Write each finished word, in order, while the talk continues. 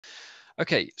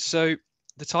Okay, so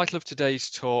the title of today's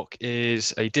talk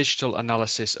is a digital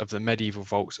analysis of the medieval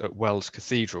vaults at Wells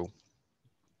Cathedral.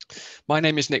 My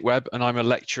name is Nick Webb and I'm a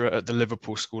lecturer at the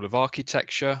Liverpool School of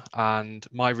Architecture, and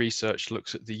my research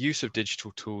looks at the use of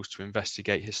digital tools to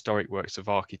investigate historic works of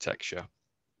architecture.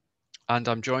 And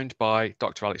I'm joined by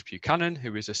Dr. Alex Buchanan,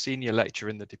 who is a senior lecturer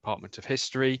in the Department of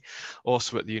History,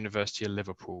 also at the University of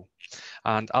Liverpool.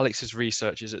 And Alex's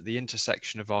research is at the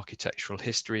intersection of architectural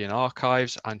history and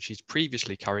archives, and she's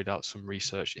previously carried out some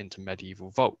research into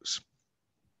medieval vaults.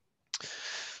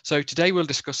 So today we'll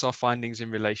discuss our findings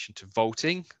in relation to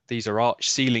vaulting. These are arch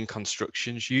ceiling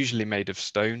constructions, usually made of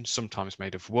stone, sometimes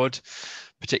made of wood,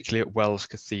 particularly at Wells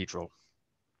Cathedral.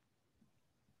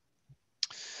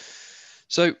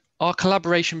 So our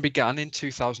collaboration began in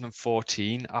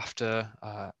 2014 after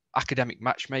academic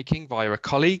matchmaking via a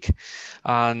colleague,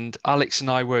 and Alex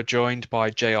and I were joined by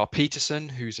J.R. Peterson,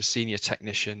 who's a senior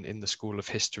technician in the School of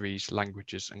History's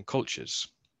Languages and Cultures.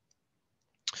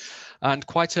 And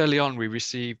quite early on, we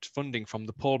received funding from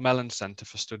the Paul Mellon Centre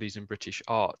for Studies in British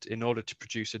Art in order to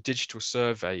produce a digital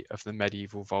survey of the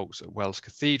medieval vaults at Wells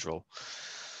Cathedral.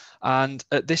 And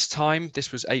at this time,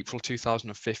 this was April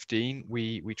 2015,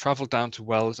 we travelled down to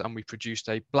Wells and we produced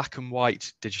a black and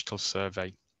white digital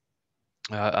survey.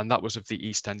 And that was of the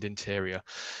East End interior.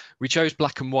 We chose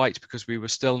black and white because we were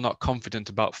still not confident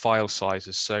about file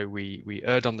sizes, so we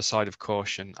erred on the side of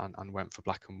caution and went for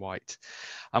black and white.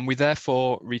 And we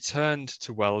therefore returned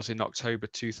to Wells in October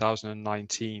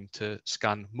 2019 to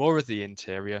scan more of the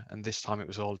interior, and this time it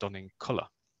was all done in colour.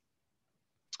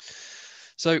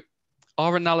 So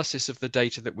our analysis of the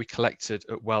data that we collected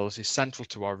at Wells is central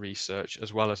to our research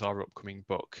as well as our upcoming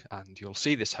book, and you'll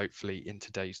see this hopefully in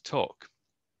today's talk.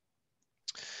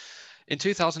 In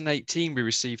 2018, we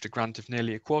received a grant of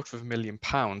nearly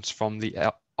 £250,000 from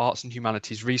the Arts and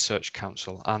Humanities Research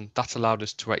Council, and that allowed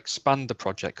us to expand the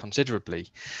project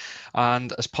considerably.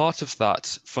 And as part of that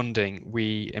funding,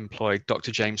 we employed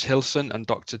Dr. James Hilson and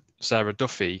Dr. Sarah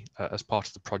Duffy as part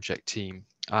of the project team.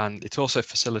 And it also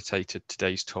facilitated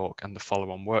today's talk and the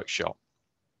follow-on workshop.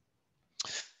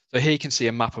 So here you can see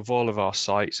a map of all of our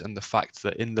sites and the fact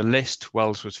that in the list,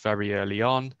 Wells was very early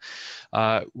on.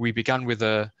 We began with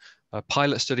a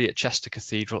pilot study at Chester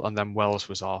Cathedral, and then Wells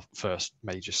was our first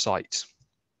major site.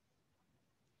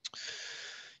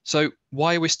 So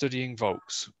why are we studying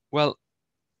vaults? Well,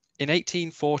 in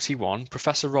 1841,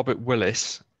 Professor Robert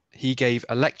Willis, he gave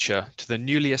a lecture to the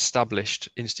newly established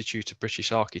Institute of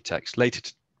British Architects, later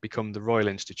to become the Royal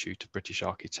Institute of British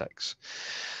Architects.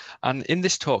 And in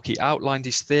this talk, he outlined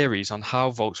his theories on how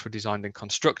vaults were designed and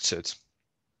constructed.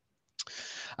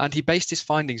 And he based his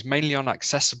findings mainly on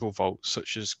accessible vaults,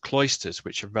 such as cloisters,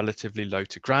 which are relatively low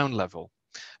to ground level,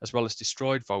 as well as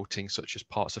destroyed vaulting, such as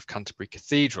parts of Canterbury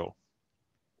Cathedral.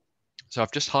 So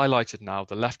I've just highlighted now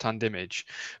the left-hand image,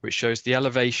 which shows the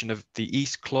elevation of the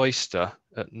East Cloister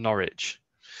at Norwich.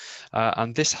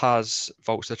 And this has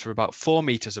vaults that are about 4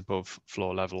 meters above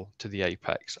floor level to the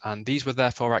apex. And these were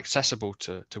therefore accessible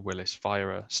to Willis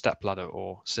via a stepladder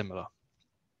or similar.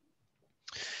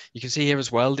 You can see here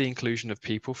as well the inclusion of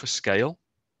people for scale.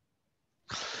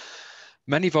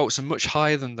 Many vaults are much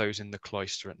higher than those in the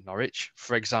cloister at Norwich.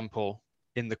 For example,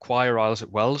 in the choir aisles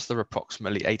at Wells, they're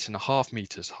approximately 8.5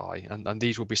 meters high, and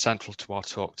these will be central to our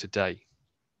talk today.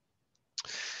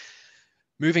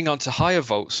 Moving on to higher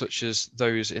vaults, such as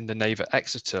those in the nave at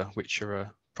Exeter, which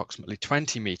are approximately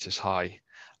 20 meters high.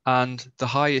 And the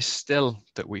highest still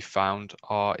that we found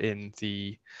are in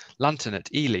the lantern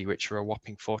at Ely, which are a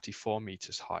whopping 44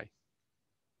 meters high.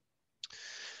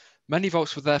 Many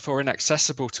vaults were therefore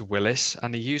inaccessible to Willis,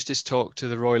 and he used his talk to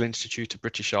the Royal Institute of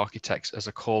British Architects as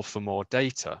a call for more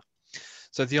data.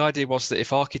 So the idea was that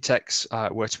if architects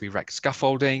were to erect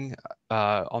scaffolding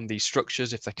on these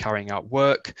structures, if they're carrying out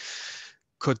work,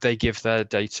 could they give their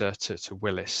data to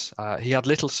Willis? He had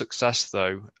little success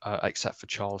though, except for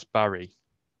Charles Barry.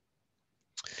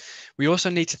 We also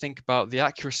need to think about the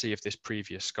accuracy of this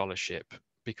previous scholarship,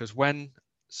 because when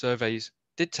surveys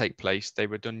did take place, they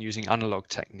were done using analog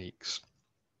techniques.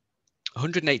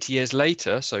 180 years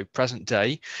later, so present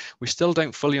day, we still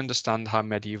don't fully understand how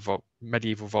medieval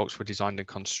vaults were designed and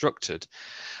constructed.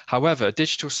 However,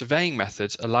 digital surveying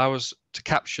methods allow us to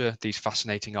capture these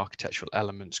fascinating architectural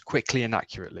elements quickly and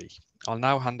accurately. I'll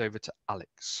now hand over to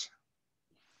Alex.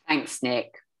 Thanks,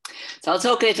 Nick. So I'll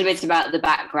talk a little bit about the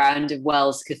background of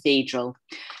Wells Cathedral.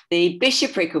 The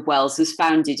bishopric of Wells was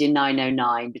founded in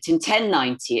 909, but in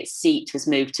 1090 its seat was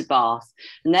moved to Bath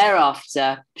and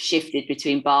thereafter shifted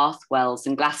between Bath, Wells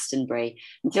and Glastonbury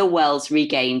until Wells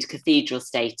regained cathedral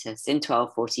status in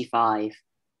 1245.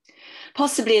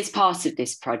 Possibly as part of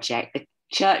this project, the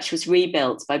church was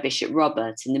rebuilt by Bishop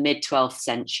Robert in the mid-12th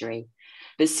century.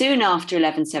 But soon after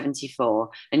 1174,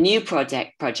 a new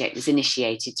project was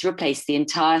initiated to replace the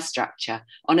entire structure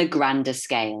on a grander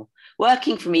scale,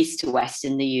 working from east to west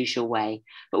in the usual way,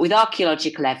 but with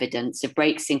archaeological evidence of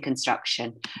breaks in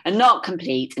construction, and not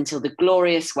complete until the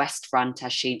glorious west front,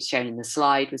 as shown in the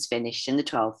slide, was finished in the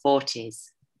 1240s.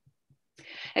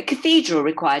 A cathedral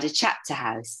required a chapter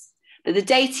house, but the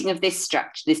dating of this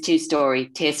structure, this two-storey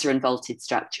tierce and vaulted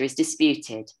structure, is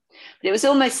disputed, but it was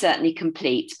almost certainly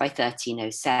complete by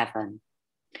 1307.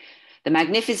 The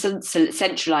magnificent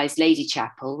centralised Lady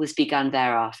Chapel was begun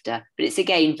thereafter, but it's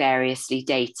again variously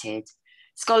dated.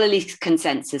 Scholarly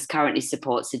consensus currently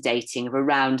supports a dating of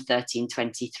around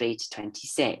 1323 to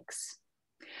 26.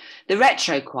 The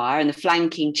retrochoir and the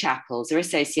flanking chapels are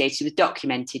associated with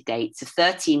documented dates of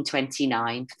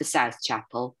 1329 for the South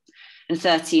Chapel and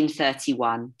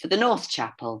 1331 for the North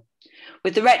Chapel,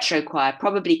 with the retrochoir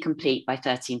probably complete by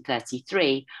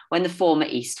 1333 when the former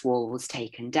east wall was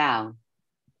taken down.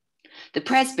 The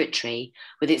presbytery,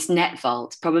 with its net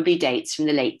vault, probably dates from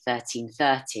the late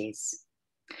 1330s.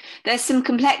 There's some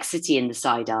complexity in the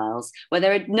side aisles where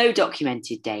there are no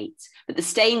documented dates, but the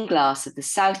stained glass of the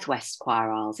southwest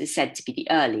choir aisles is said to be the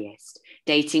earliest,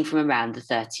 dating from around the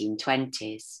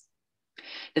 1320s.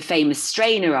 The famous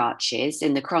strainer arches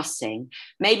in the crossing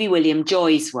may be William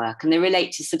Joy's work, and they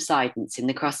relate to subsidence in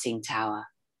the crossing tower.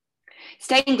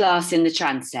 Stained glass in the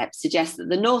transept suggests that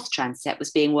the north transept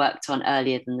was being worked on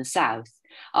earlier than the south,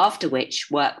 after which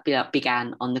work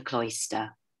began on the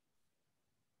cloister.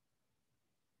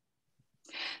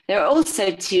 There are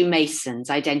also two masons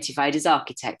identified as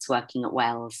architects working at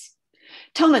Wells.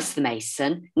 Thomas the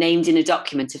Mason, named in a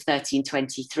document of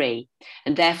 1323,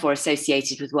 and therefore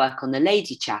associated with work on the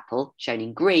Lady Chapel, shown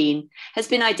in green, has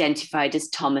been identified as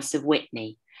Thomas of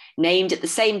Witney, named at the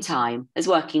same time as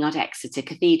working at Exeter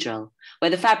Cathedral,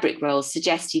 where the fabric rolls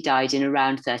suggest he died in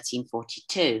around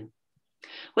 1342.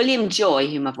 William Joy,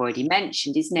 whom I've already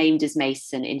mentioned, is named as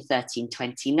Mason in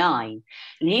 1329,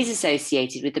 and he's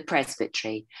associated with the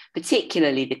presbytery,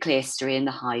 particularly the clerestory and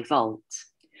the high vault.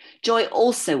 Joy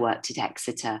also worked at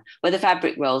Exeter, where the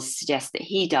fabric rolls suggest that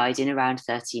he died in around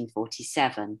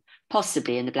 1347,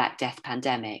 possibly in the Black Death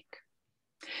pandemic.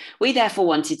 We therefore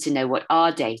wanted to know what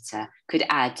our data could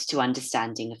add to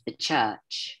understanding of the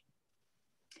church.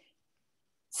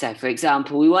 So, for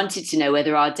example, we wanted to know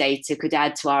whether our data could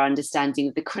add to our understanding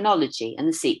of the chronology and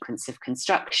the sequence of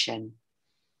construction.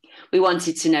 We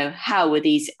wanted to know how were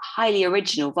these highly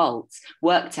original vaults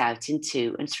worked out in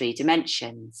 2 and 3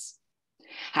 dimensions.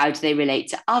 How do they relate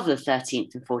to other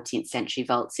 13th and 14th century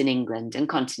vaults in England and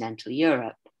continental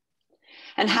Europe?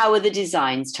 And how were the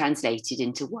designs translated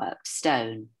into worked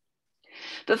stone?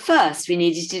 But first, we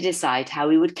needed to decide how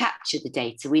we would capture the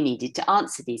data we needed to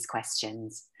answer these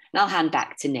questions. And I'll hand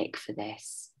back to Nick for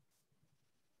this.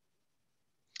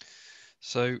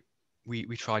 So we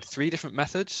tried 3 different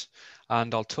methods,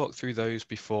 and I'll talk through those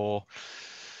before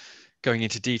going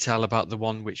into detail about the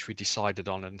one which we decided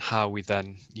on and how we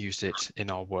then used it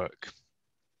in our work.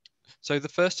 So the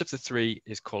first of the 3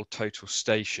 is called total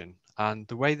station. And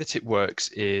the way that it works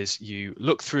is you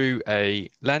look through a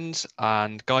lens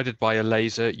and, guided by a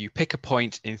laser, you pick a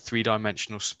point in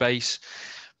 3-dimensional space,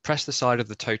 press the side of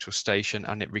the total station,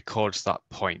 and it records that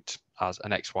point as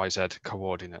an XYZ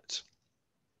coordinate.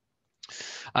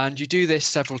 And you do this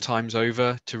several times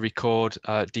over to record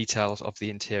details of the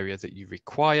interior that you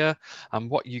require. And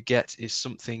what you get is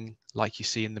something like you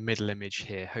see in the middle image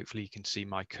here. Hopefully you can see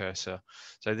my cursor.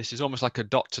 So this is almost like a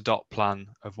dot-to-dot plan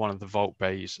of one of the vault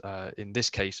bays, in this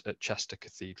case at Chester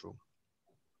Cathedral.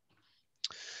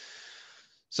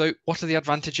 So what are the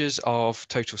advantages of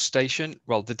total station?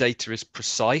 Well, the data is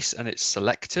precise and it's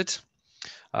selected.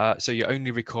 So you're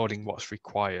only recording what's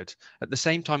required. At the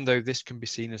same time, though, this can be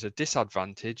seen as a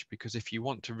disadvantage, because if you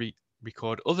want to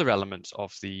record other elements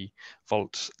of the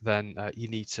vault, then you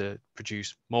need to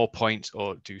produce more points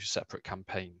or do separate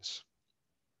campaigns.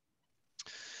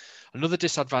 Another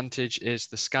disadvantage is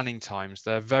the scanning times.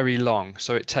 They're very long,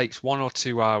 so it takes 1 or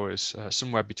 2 hours,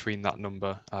 somewhere between that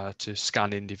number, to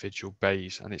scan individual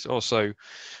bays. And it's also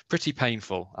pretty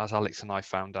painful, as Alex and I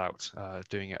found out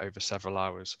doing it over several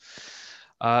hours.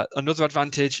 Another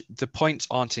advantage, the points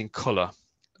aren't in colour,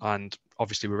 and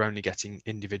obviously we're only getting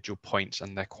individual points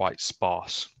and they're quite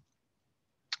sparse.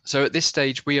 So at this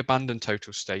stage, we abandon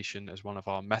total station as one of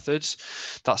our methods.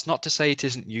 That's not to say it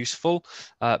isn't useful,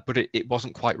 but it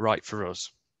wasn't quite right for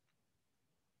us.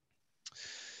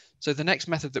 So the next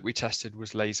method that we tested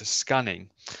was laser scanning.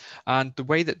 And the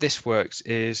way that this works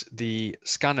is the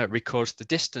scanner records the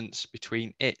distance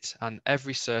between it and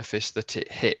every surface that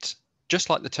it hit just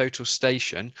like the total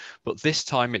station, but this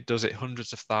time it does it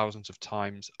hundreds of thousands of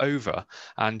times over.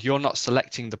 And you're not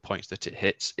selecting the points that it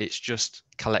hits, it's just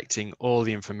collecting all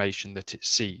the information that it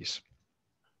sees.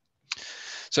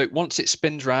 So once it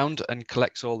spins around and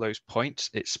collects all those points,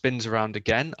 it spins around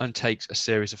again and takes a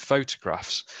series of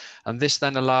photographs. And this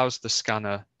then allows the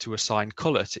scanner to assign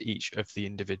color to each of the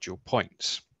individual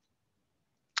points.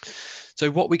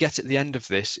 So what we get at the end of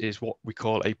this is what we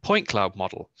call a point cloud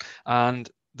model. And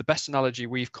the best analogy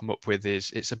we've come up with is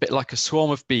it's a bit like a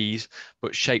swarm of bees,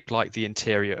 but shaped like the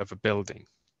interior of a building.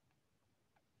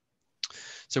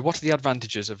 So what are the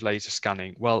advantages of laser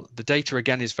scanning? Well, the data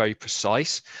again is very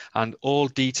precise and all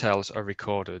details are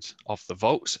recorded of the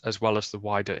vaults as well as the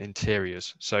wider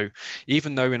interiors. So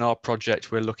even though in our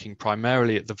project we're looking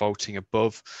primarily at the vaulting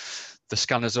above, the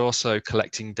scanner's also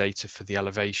collecting data for the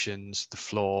elevations, the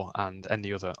floor and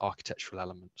any other architectural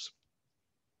elements.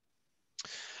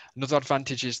 Another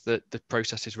advantage is that the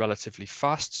process is relatively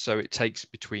fast, so it takes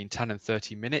between 10 and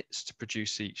 30 minutes to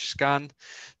produce each scan,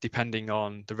 depending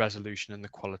on the resolution and the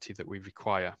quality that we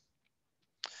require.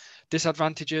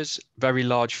 Disadvantages, very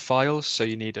large files, so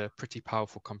you need a pretty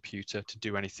powerful computer to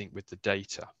do anything with the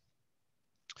data.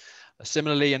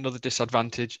 Similarly, another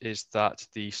disadvantage is that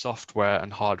the software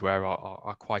and hardware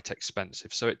are quite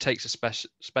expensive, so it takes a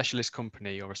specialist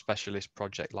company or a specialist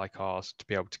project like ours to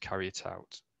be able to carry it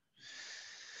out.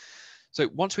 So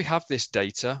once we have this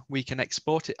data, we can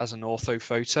export it as an ortho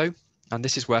photo, and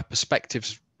this is where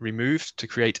perspective's removed to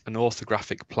create an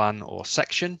orthographic plan or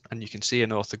section, and you can see an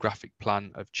orthographic plan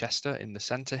of Chester in the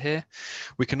center here.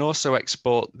 We can also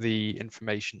export the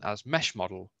information as mesh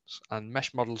models, and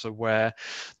mesh models are where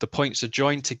the points are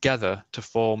joined together to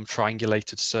form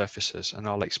triangulated surfaces, and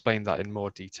I'll explain that in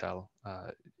more detail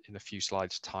in a few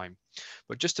slides' time.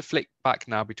 But just to flick back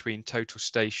now between total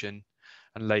station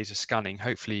and laser scanning,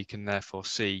 hopefully you can therefore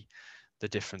see the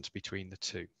difference between the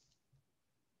two.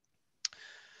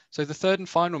 So the third and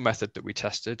final method that we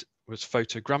tested was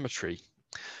photogrammetry.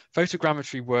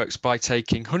 Photogrammetry works by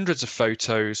taking hundreds of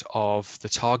photos of the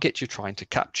target you're trying to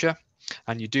capture,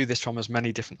 and you do this from as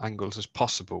many different angles as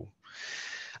possible.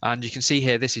 And you can see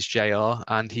here, this is JR,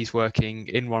 and he's working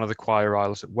in one of the choir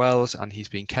aisles at Wells, and he's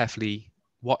being carefully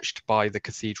watched by the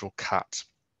cathedral cat.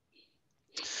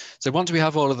 So once we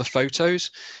have all of the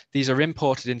photos, these are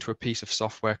imported into a piece of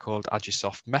software called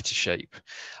Agisoft Metashape.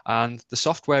 And the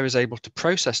software is able to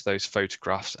process those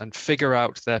photographs and figure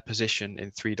out their position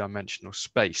in three-dimensional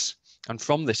space. And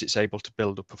from this, it's able to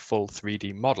build up a full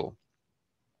 3D model.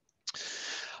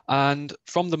 And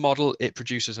from the model, it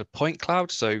produces a point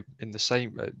cloud, so in the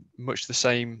same, much the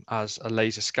same as a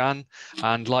laser scan.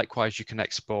 And likewise, you can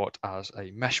export as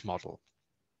a mesh model.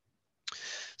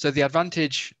 So the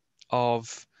advantage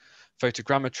of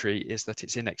photogrammetry is that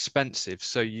it's inexpensive,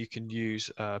 so you can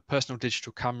use a personal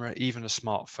digital camera, even a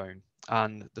smartphone,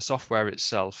 and the software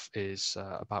itself is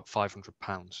about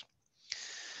 £500.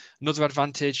 Another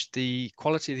advantage, the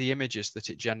quality of the images that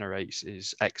it generates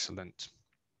is excellent.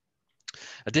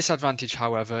 A disadvantage,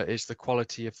 however, is the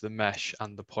quality of the mesh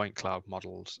and the point cloud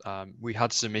models. We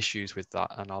had some issues with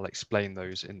that, and I'll explain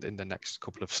those in the next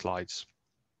couple of slides.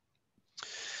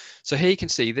 So here you can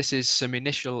see this is some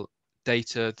initial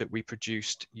data that we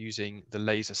produced using the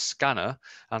laser scanner,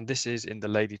 and this is in the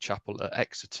Lady Chapel at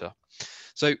Exeter.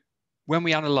 So when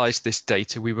we analysed this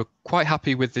data, we were quite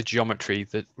happy with the geometry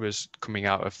that was coming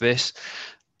out of this,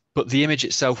 but the image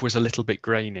itself was a little bit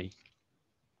grainy.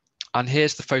 And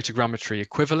here's the photogrammetry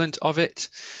equivalent of it.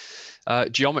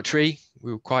 Geometry,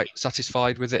 we were quite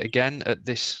satisfied with it again at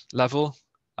this level.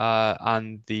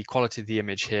 And the quality of the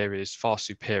image here is far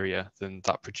superior than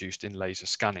that produced in laser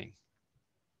scanning.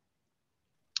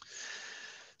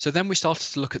 So then we started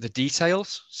to look at the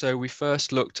details. So we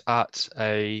first looked at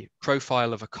a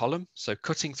profile of a column. So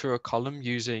cutting through a column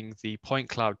using the point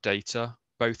cloud data,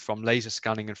 both from laser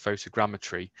scanning and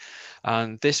photogrammetry.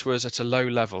 And this was at a low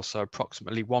level, so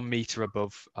approximately 1 meter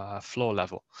above floor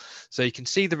level. So you can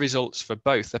see the results for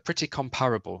both. They're pretty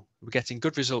comparable. We're getting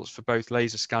good results for both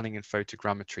laser scanning and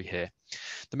photogrammetry here.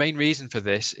 The main reason for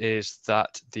this is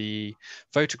that the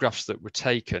photographs that were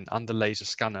taken and the laser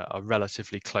scanner are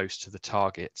relatively close to the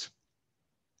target.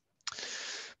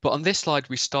 But on this slide,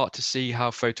 we start to see how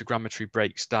photogrammetry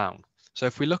breaks down. So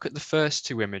if we look at the first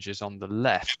two images on the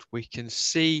left, we can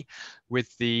see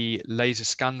with the laser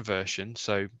scan version,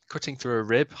 so cutting through a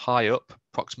rib high up,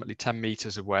 approximately 10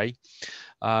 meters away,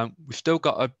 we've still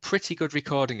got a pretty good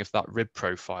recording of that rib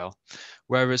profile,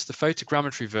 whereas the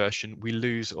photogrammetry version, we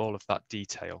lose all of that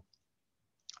detail.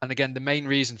 And again, the main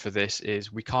reason for this is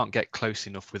we can't get close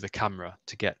enough with a camera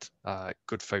to get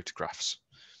good photographs.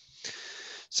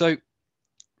 So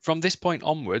from this point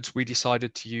onwards, we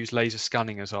decided to use laser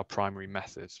scanning as our primary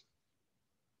method.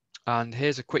 And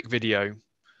here's a quick video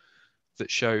that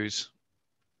shows,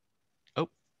 oh,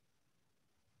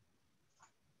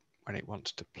 when it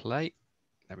wants to play.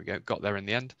 There we go, got there in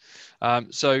the end.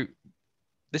 So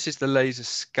this is the laser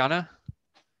scanner.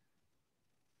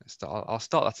 I'll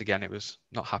start that again. It was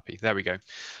not happy. There we go.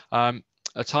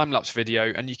 A time-lapse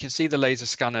video, and you can see the laser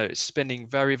scanner is spinning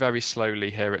very, very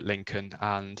slowly here at Lincoln.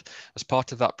 And as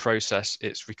part of that process,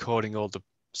 it's recording all the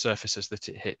surfaces that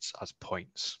it hits as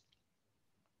points.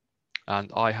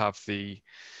 And I have the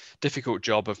difficult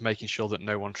job of making sure that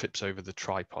no one trips over the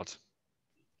tripod.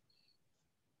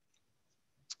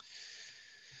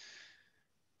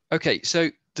 Okay, so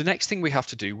the next thing we have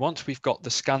to do once we've got the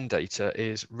scan data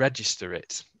is register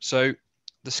it. So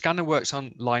the scanner works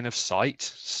on line of sight,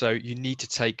 so you need to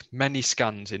take many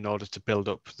scans in order to build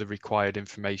up the required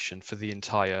information for the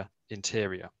entire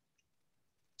interior.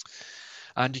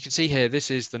 And you can see here, this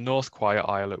is the North Choir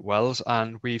aisle at Wells,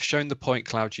 and we've shown the point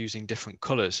clouds using different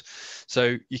colours.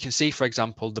 So you can see, for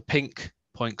example, the pink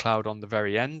point cloud on the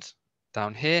very end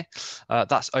down here,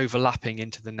 that's overlapping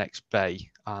into the next bay,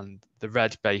 and the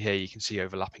red bay here you can see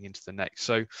overlapping into the next.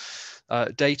 So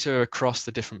data across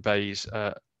the different bays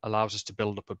allows us to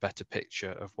build up a better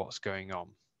picture of what's going on.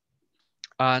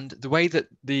 And the way that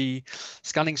the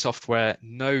scanning software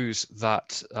knows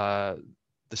that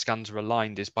the scans are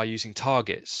aligned is by using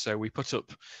targets. So we put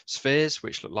up spheres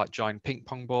which look like giant ping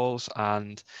pong balls,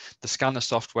 and the scanner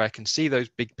software can see those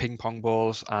big ping pong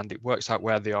balls, and it works out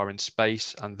where they are in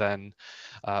space and then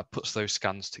puts those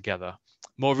scans together.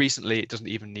 More recently, it doesn't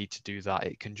even need to do that.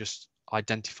 It can just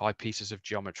identify pieces of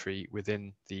geometry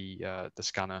within the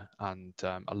scanner and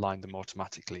align them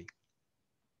automatically.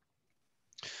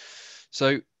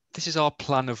 So this is our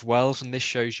plan of Wells, and this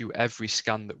shows you every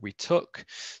scan that we took.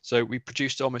 So we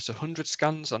produced almost 100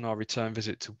 scans on our return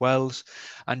visit to Wells,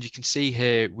 and you can see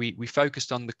here we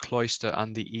focused on the cloister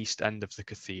and the east end of the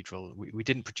cathedral. We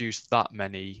didn't produce that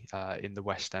many in the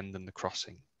west end and the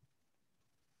crossing.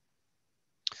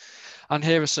 And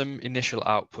here are some initial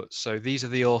outputs. So these are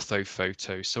the ortho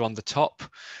photos. So on the top,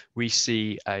 we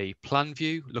see a plan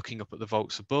view looking up at the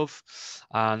vaults above,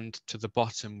 and to the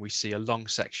bottom, we see a long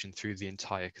section through the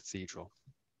entire cathedral.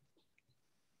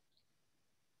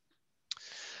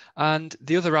 And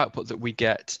the other output that we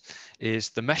get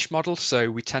is the mesh model.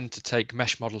 So we tend to take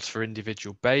mesh models for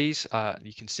individual bays.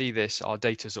 You can see this, our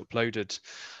data is uploaded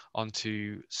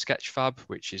onto Sketchfab,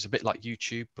 which is a bit like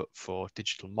YouTube, but for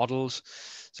digital models.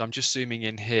 So I'm just zooming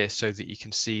in here so that you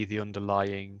can see the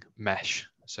underlying mesh,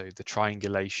 so the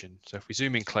triangulation. So if we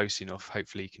zoom in close enough,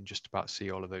 hopefully you can just about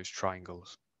see all of those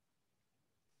triangles.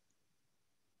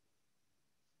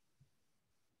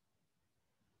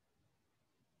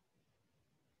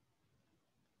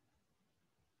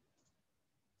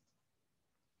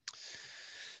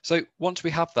 So once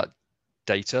we have that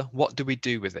data, what do we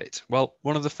do with it? Well,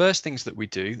 one of the first things that we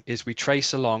do is we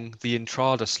trace along the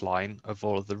intradus line of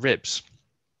all of the ribs.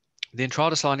 The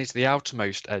intradus line is the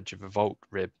outermost edge of a vault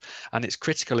rib, and it's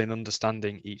critical in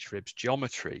understanding each rib's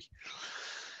geometry.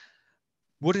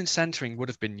 Wooden centering would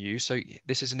have been used. So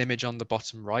this is an image on the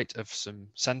bottom right of some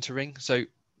centering. So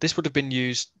this would have been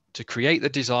used to create the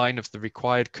design of the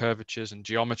required curvatures and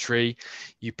geometry.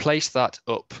 You place that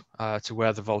up to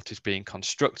where the vault is being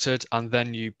constructed, and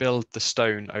then you build the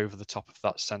stone over the top of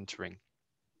that centering.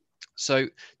 So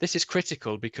this is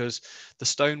critical because the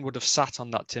stone would have sat on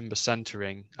that timber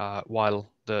centering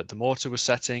while the mortar was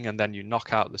setting, and then you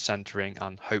knock out the centering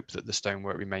and hope that the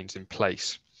stonework remains in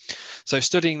place. So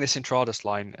studying this intradus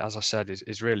line, as I said,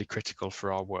 is really critical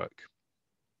for our work.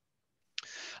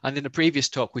 And in a previous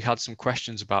talk, we had some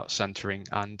questions about centering,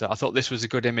 and I thought this was a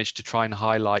good image to try and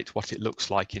highlight what it looks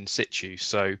like in situ.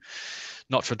 So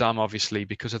Notre Dame, obviously,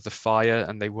 because of the fire,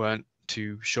 and they weren't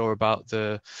too sure about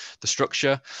the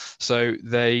structure, so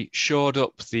they shored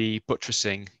up the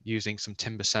buttressing using some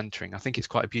timber centering. I think it's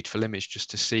quite a beautiful image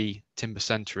just to see timber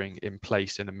centering in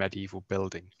place in a medieval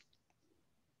building.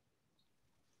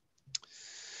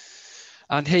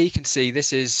 And here you can see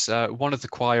this is one of the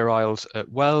choir aisles at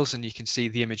Wells, and you can see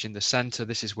the image in the center.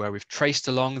 This is where we've traced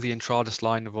along the intradus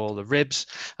line of all the ribs,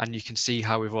 and you can see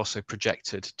how we've also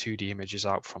projected 2D images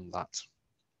out from that.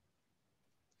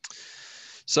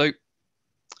 So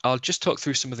I'll just talk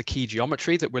through some of the key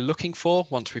geometry that we're looking for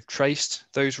once we've traced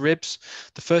those ribs.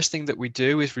 The first thing that we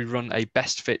do is we run a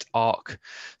best fit arc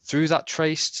through that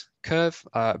traced curve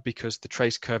because the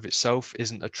traced curve itself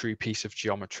isn't a true piece of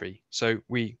geometry. So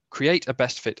we create a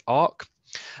best fit arc,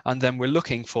 and then we're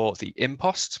looking for the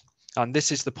impost. And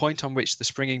this is the point on which the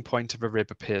springing point of a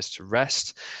rib appears to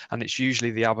rest, and it's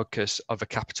usually the abacus of a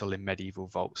capital in medieval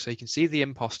vaults. So you can see the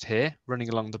impost here running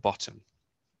along the bottom.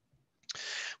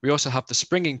 We also have the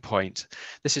springing point.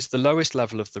 This is the lowest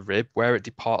level of the rib where it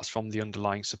departs from the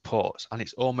underlying support, and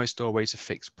it's almost always a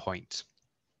fixed point.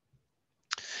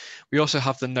 We also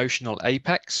have the notional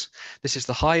apex. This is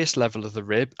the highest level of the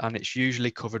rib, and it's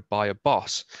usually covered by a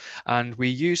boss. And we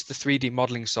use the 3D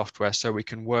modeling software so we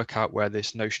can work out where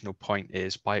this notional point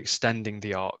is by extending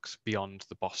the arcs beyond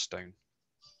the boss stone.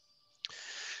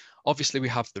 Obviously, we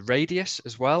have the radius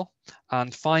as well.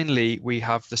 And finally, we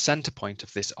have the center point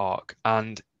of this arc.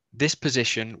 And this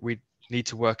position, we need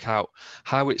to work out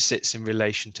how it sits in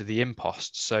relation to the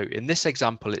impost. So in this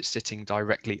example, it's sitting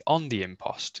directly on the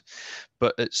impost,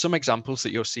 but at some examples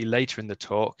that you'll see later in the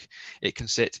talk, it can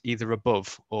sit either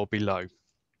above or below.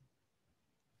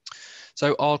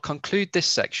 So I'll conclude this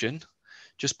section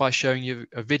just by showing you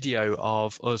a video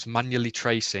of us manually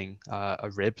tracing a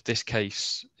rib. This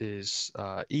case is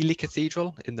Ely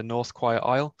Cathedral in the North Choir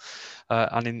Aisle.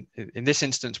 And in this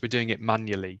instance, we're doing it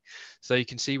manually. So you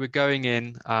can see we're going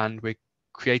in and we're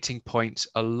creating points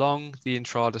along the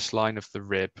intradus line of the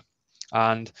rib.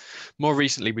 And more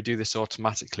recently, we do this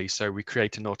automatically. So we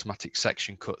create an automatic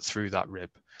section cut through that rib.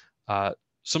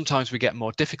 Sometimes we get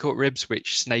more difficult ribs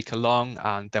which snake along,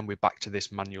 and then we're back to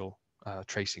this manual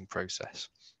tracing process.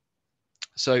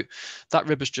 So that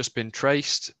rib has just been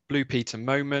traced. Blue Peter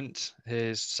moment.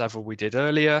 Here's several we did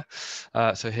earlier.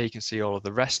 So here you can see all of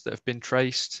the rest that have been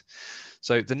traced.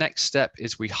 So the next step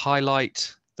is we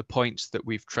highlight the points that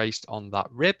we've traced on that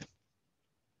rib.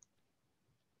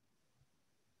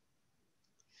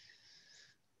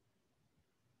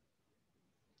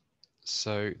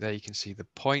 So there you can see the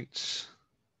points.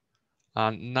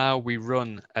 And now we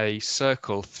run a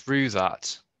circle through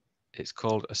that. It's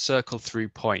called a circle through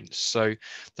points. So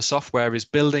the software is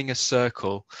building a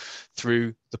circle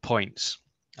through the points.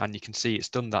 And you can see it's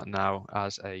done that now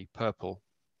as a purple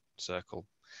circle.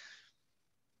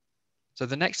 So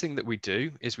the next thing that we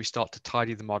do is we start to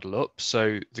tidy the model up.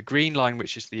 So the green line,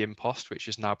 which is the impost, which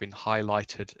has now been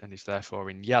highlighted and is therefore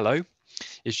in yellow,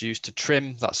 is used to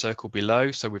trim that circle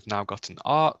below. So we've now got an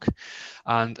arc,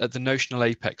 and at the notional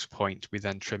apex point, we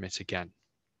then trim it again.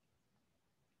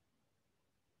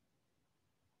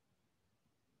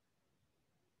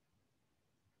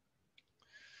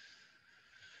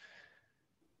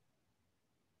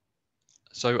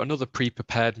 So another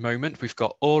pre-prepared moment, we've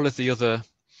got all of the other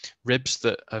ribs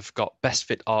that have got best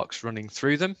fit arcs running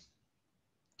through them.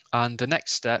 And the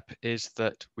next step is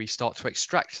that we start to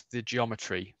extract the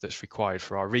geometry that's required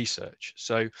for our research.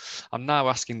 So I'm now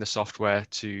asking the software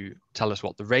to tell us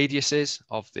what the radius is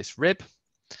of this rib,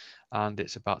 and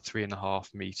it's about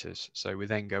 3.5 meters. So we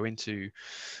then go into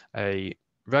a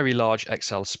very large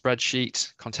Excel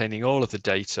spreadsheet containing all of the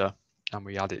data, and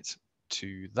we add it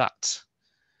to that.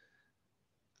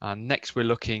 And next we're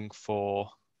looking for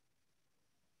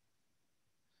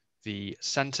the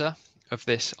center of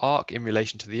this arc in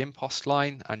relation to the impost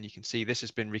line, and you can see this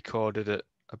has been recorded at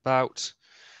about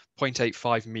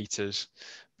 0.85 meters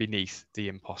beneath the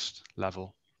impost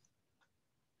level.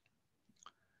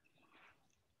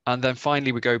 And then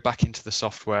finally we go back into the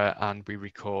software and we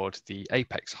record the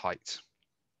apex height.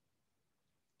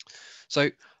 So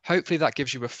hopefully that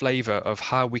gives you a flavor of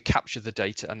how we capture the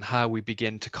data and how we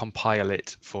begin to compile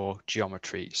it for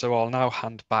geometry. So I'll now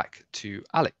hand back to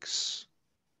Alex.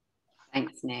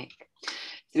 Thanks, Nick.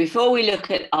 So before we look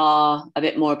at a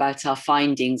bit more about our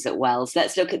findings at Wells,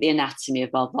 let's look at the anatomy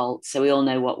of our vault so we all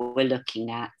know what we're looking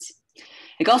at.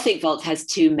 A Gothic vault has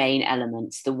two main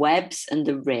elements, the webs and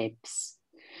the ribs.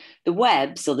 The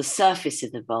webs, or the surface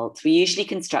of the vault, were usually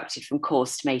constructed from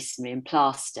coursed masonry and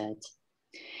plastered.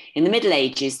 In the Middle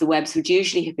Ages, the webs would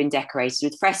usually have been decorated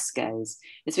with frescoes,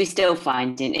 as we still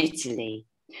find in Italy,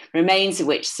 remains of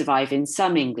which survive in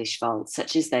some English vaults,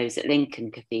 such as those at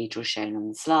Lincoln Cathedral shown on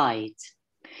the slide.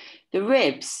 The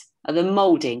ribs are the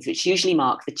mouldings which usually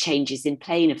mark the changes in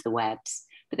plane of the webs,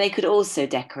 but they could also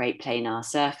decorate planar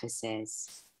surfaces.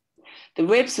 The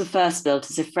ribs were first built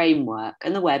as a framework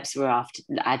and the webs were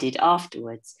added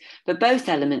afterwards, but both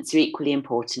elements are equally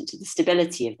important to the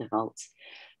stability of the vault.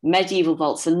 Medieval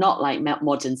vaults are not like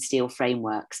modern steel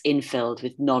frameworks infilled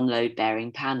with non-load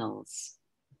bearing panels.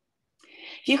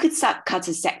 If you could cut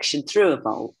a section through a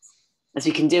vault, as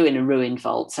we can do in a ruined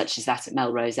vault such as that at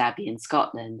Melrose Abbey in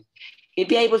Scotland, you'd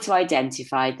be able to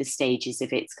identify the stages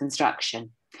of its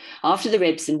construction. After the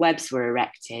ribs and webs were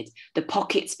erected, the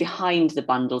pockets behind the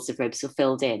bundles of ribs were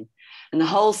filled in, and the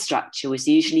whole structure was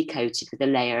usually coated with a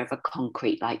layer of a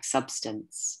concrete-like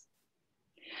substance.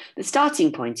 The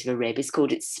starting point of a rib is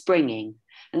called its springing,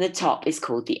 and the top is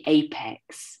called the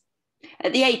apex.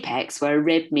 At the apex, where a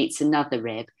rib meets another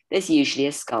rib, there's usually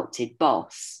a sculpted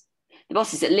boss. The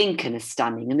bosses at Lincoln are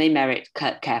stunning and they merit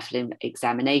careful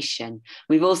examination.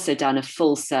 We've also done a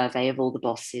full survey of all the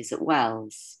bosses at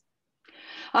Wells.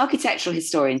 Architectural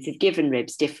historians have given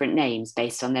ribs different names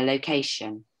based on their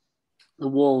location. The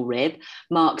wall rib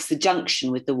marks the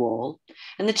junction with the wall,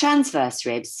 and the transverse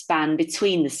ribs span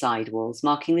between the side walls,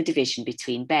 marking the division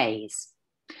between bays.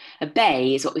 A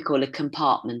bay is what we call a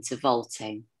compartment of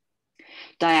vaulting.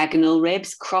 Diagonal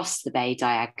ribs cross the bay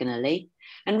diagonally,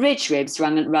 and ridge ribs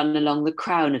run along the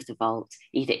crown of the vault,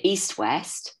 either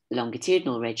east-west, the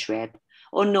longitudinal ridge rib,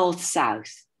 or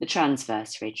north-south, the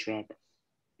transverse ridge rib.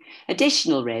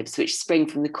 Additional ribs, which spring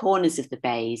from the corners of the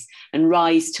bays and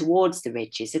rise towards the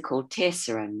ridges, are called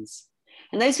tiercerons.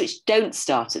 And those which don't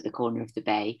start at the corner of the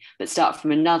bay, but start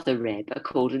from another rib, are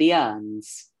called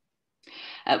liurns.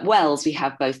 At Wells, we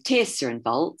have both tierceron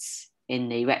vaults in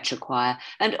the retrochoir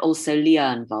and also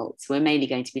liurn vaults. We're mainly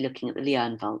going to be looking at the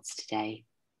liurn vaults today.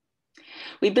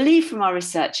 We believe from our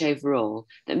research overall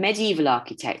that medieval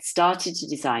architects started to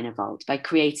design a vault by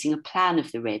creating a plan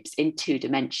of the ribs in 2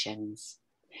 dimensions.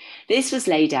 This was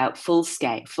laid out full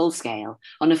scale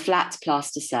on a flat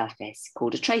plaster surface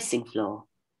called a tracing floor.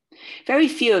 Very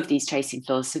few of these tracing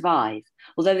floors survive,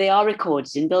 although they are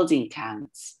recorded in building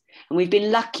accounts. And we've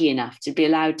been lucky enough to be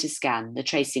allowed to scan the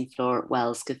tracing floor at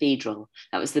Wells Cathedral.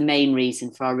 That was the main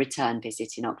reason for our return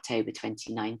visit in October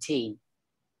 2019.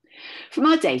 From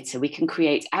our data, we can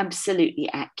create absolutely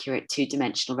accurate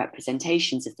 2-dimensional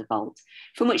representations of the vault,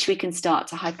 from which we can start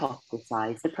to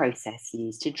hypothesize the process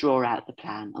used to draw out the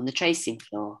plan on the tracing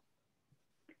floor.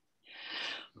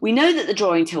 We know that the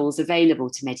drawing tools available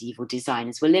to medieval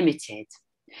designers were limited.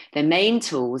 Their main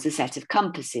tool was a set of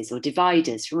compasses or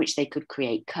dividers from which they could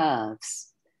create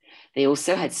curves. They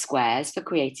also had squares for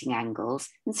creating angles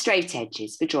and straight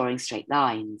edges for drawing straight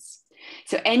lines.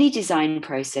 So any design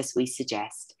process we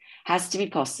suggest has to be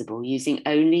possible using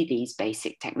only these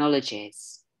basic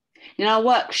technologies. In our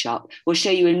workshop, we'll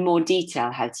show you in more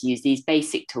detail how to use these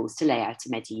basic tools to lay out a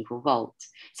medieval vault.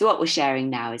 So what we're sharing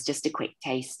now is just a quick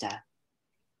taster.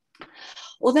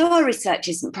 Although our research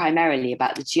isn't primarily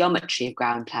about the geometry of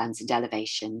ground plans and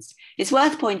elevations, it's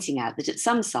worth pointing out that at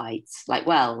some sites, like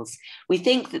Wells, we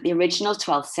think that the original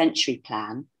 12th century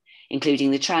plan, including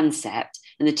the transept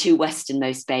and the 2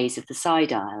 westernmost bays of the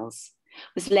side aisles,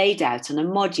 was laid out on a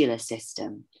modular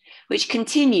system, which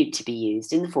continued to be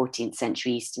used in the 14th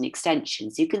century eastern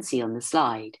extensions you can see on the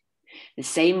slide. The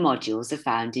same modules are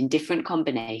found in different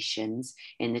combinations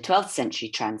in the 12th century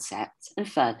transept and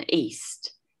further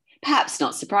east. Perhaps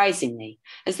not surprisingly,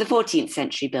 as the 14th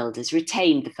century builders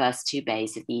retained the first 2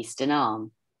 bays of the eastern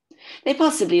arm. They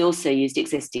possibly also used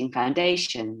existing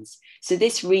foundations, so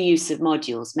this reuse of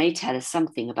modules may tell us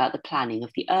something about the planning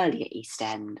of the earlier east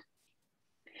end.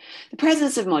 The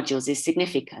presence of modules is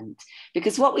significant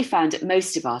because what we found at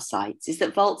most of our sites is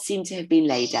that vaults seem to have been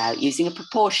laid out using a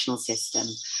proportional system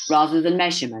rather than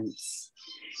measurements.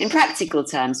 In practical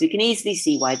terms, we can easily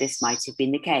see why this might have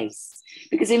been the case,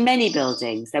 because in many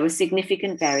buildings there were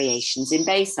significant variations in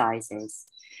bay sizes,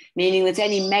 meaning that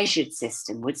any measured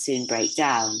system would soon break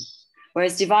down,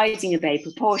 whereas dividing a bay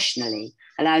proportionally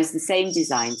allows the same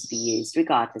design to be used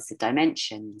regardless of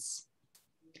dimensions.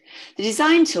 The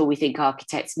design tool we think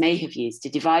architects may have used to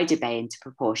divide a bay into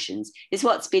proportions is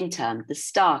what's been termed the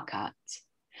star cut.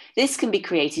 This can be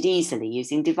created easily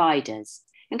using dividers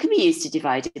and can be used to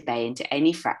divide a bay into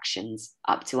any fractions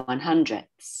up to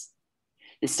 100ths.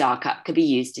 The star cut could be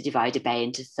used to divide a bay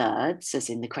into thirds, as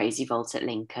in the Crazy Vault at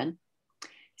Lincoln,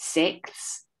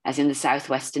 sixths, as in the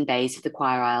southwestern bays of the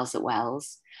choir aisles at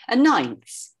Wells, and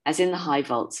ninths, as in the high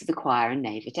vaults of the choir and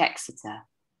nave at Exeter.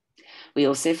 We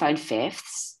also find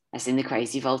fifths, as in the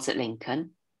Crazy Vault at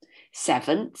Lincoln,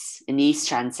 sevenths in the East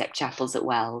Transept chapels at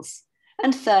Wells,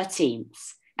 and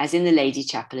 13ths, as in the Lady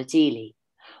Chapel at Ely,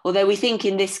 although we think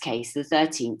in this case the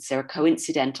 13ths are a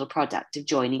coincidental product of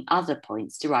joining other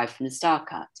points derived from the star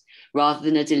cut, rather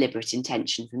than a deliberate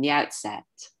intention from the outset.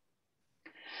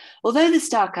 Although the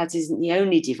star cut isn't the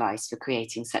only device for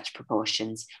creating such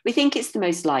proportions, we think it's the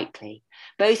most likely,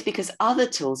 both because other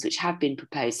tools which have been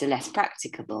proposed are less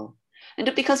practicable, and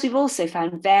because we've also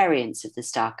found variants of the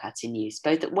star cut in use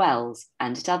both at Wells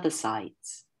and at other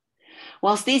sites.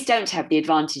 Whilst these don't have the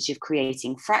advantage of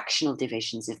creating fractional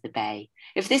divisions of the bay,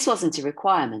 if this wasn't a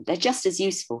requirement, they're just as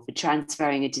useful for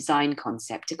transferring a design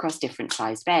concept across different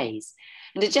size bays,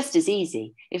 and are just as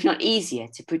easy, if not easier,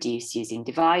 to produce using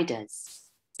dividers.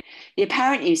 The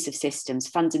apparent use of systems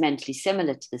fundamentally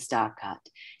similar to the star cut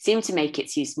seemed to make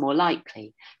its use more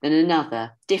likely than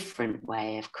another, different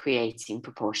way of creating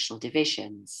proportional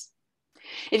divisions.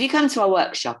 If you come to our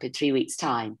workshop in 3 weeks'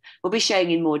 time, we'll be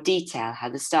showing in more detail how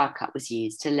the star cut was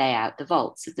used to lay out the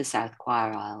vaults of the south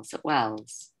choir aisles at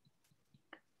Wells.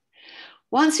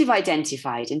 Once we've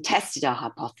identified and tested our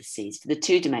hypotheses for the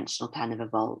two-dimensional plan of a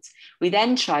vault, we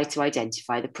then try to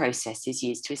identify the processes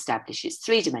used to establish its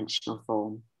three-dimensional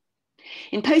form.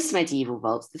 In post-medieval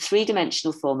vaults, the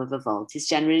three-dimensional form of a vault is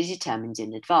generally determined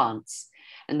in advance,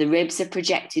 and the ribs are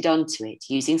projected onto it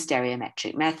using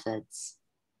stereometric methods.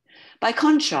 By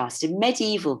contrast, in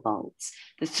medieval vaults,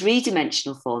 the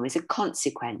three-dimensional form is a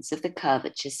consequence of the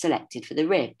curvatures selected for the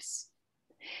ribs.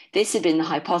 This had been the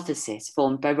hypothesis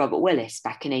formed by Robert Willis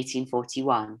back in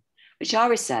 1841, which our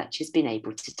research has been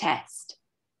able to test.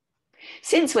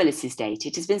 Since Willis's date,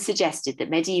 it has been suggested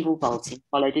that medieval vaulting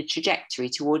followed a trajectory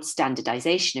towards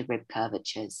standardization of rib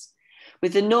curvatures,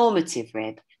 with the normative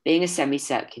rib being a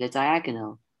semicircular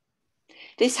diagonal.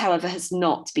 This, however, has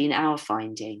not been our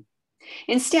finding.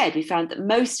 Instead, we found that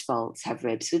most vaults have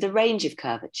ribs with a range of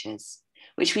curvatures,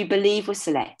 which we believe were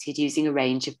selected using a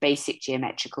range of basic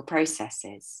geometrical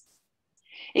processes.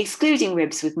 Excluding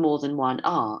ribs with more than one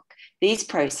arc, these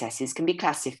processes can be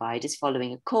classified as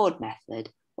following a chord method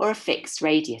or a fixed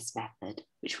radius method,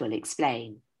 which we'll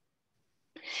explain.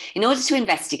 In order to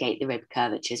investigate the rib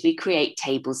curvatures, we create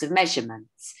tables of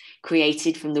measurements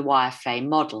created from the wireframe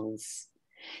models.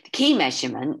 The key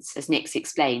measurements, as Nick's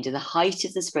explained, are the height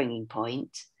of the springing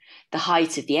point, the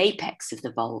height of the apex of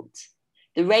the vault,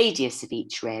 the radius of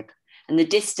each rib, and the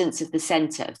distance of the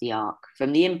centre of the arc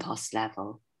from the impost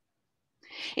level.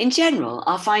 In general,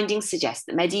 our findings suggest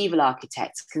that medieval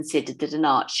architects considered that an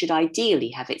arch should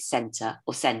ideally have its centre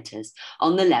or centres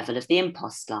on the level of the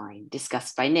impost line,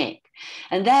 discussed by Nick,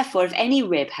 and therefore if any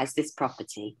rib has this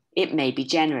property, it may be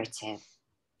generative.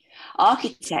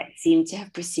 Architects seem to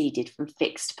have proceeded from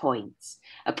fixed points,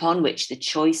 upon which the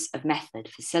choice of method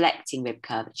for selecting rib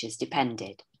curvatures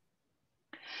depended.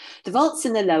 The vaults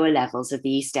in the lower levels of the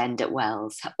East End at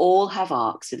Wells all have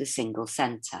arcs with a single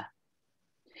centre.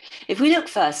 If we look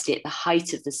firstly at the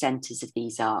height of the centres of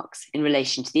these arcs in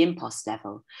relation to the impost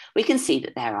level, we can see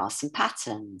that there are some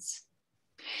patterns.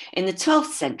 In the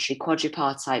 12th century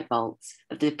quadripartite vaults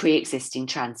of the pre-existing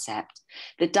transept,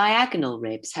 the diagonal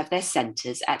ribs have their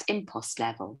centres at impost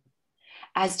level,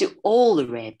 as do all the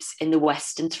ribs in the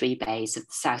western three bays of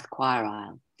the south choir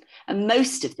aisle, and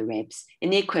most of the ribs in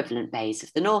the equivalent bays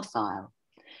of the north aisle,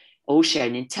 all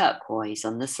shown in turquoise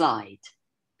on the slide.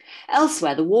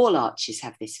 Elsewhere, the wall arches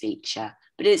have this feature,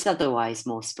 but it's otherwise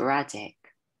more sporadic.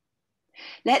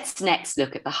 Let's next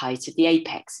look at the height of the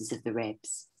apexes of the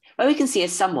ribs, where we can see a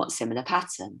somewhat similar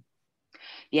pattern.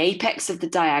 The apex of the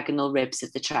diagonal ribs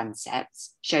of the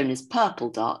transepts, shown as purple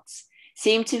dots,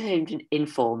 seem to have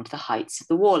informed the heights of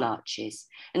the wall arches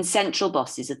and central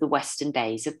bosses of the western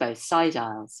bays of both side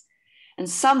aisles, and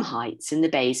some heights in the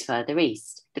bays further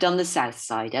east, but on the south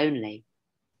side only.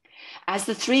 As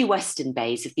the three western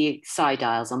bays of the side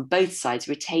aisles on both sides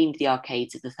retained the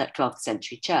arcades of the 12th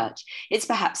century church, it's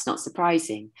perhaps not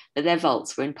surprising that their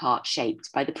vaults were in part shaped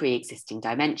by the pre-existing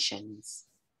dimensions.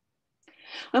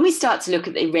 When we start to look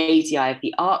at the radii of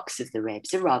the arcs of the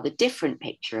ribs, a rather different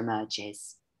picture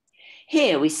emerges.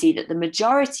 Here we see that the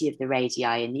majority of the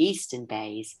radii in the eastern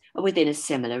bays are within a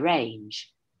similar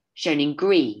range, shown in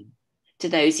green, to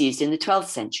those used in the 12th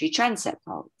century transept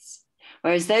vaults,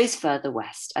 whereas those further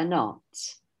west are not.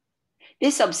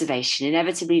 This observation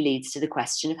inevitably leads to the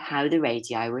question of how the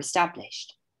radii were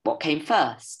established. What came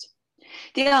first?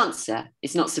 The answer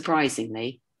is, not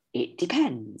surprisingly, it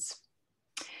depends.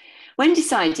 When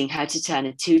deciding how to turn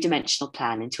a two-dimensional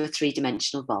plan into a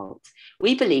three-dimensional vault,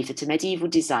 we believe that a medieval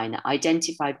designer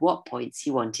identified what points he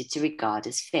wanted to regard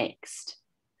as fixed.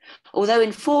 Although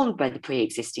informed by the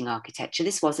pre-existing architecture,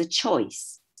 this was a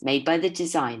choice made by the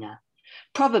designer,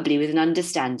 probably with an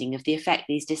understanding of the effect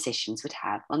these decisions would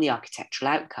have on the architectural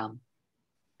outcome.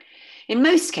 In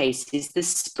most cases, the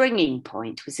springing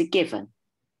point was a given,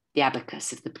 the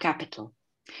abacus of the capital,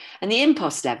 and the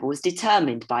impost level was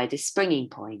determined by this springing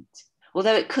point,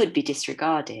 although it could be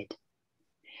disregarded.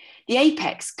 The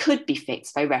apex could be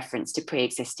fixed by reference to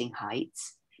pre-existing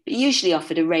heights, but usually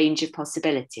offered a range of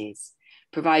possibilities,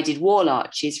 provided wall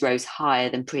arches rose higher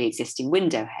than pre-existing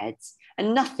window heads,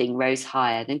 and nothing rose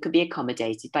higher than could be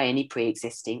accommodated by any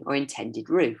pre-existing or intended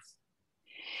roof.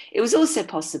 It was also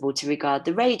possible to regard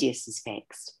the radius as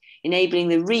fixed, enabling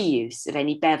the reuse of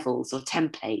any bevels or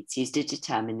templates used to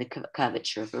determine the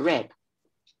curvature of a rib.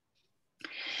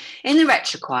 In the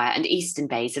retrochoir and eastern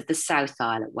bays of the south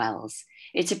aisle at Wells,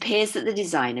 it appears that the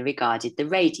designer regarded the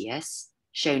radius,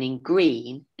 shown in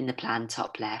green in the plan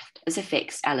top left, as a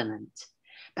fixed element,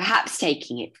 perhaps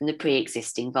taking it from the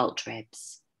pre-existing vault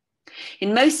ribs.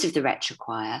 In most of the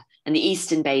retrochoir and the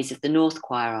eastern bays of the north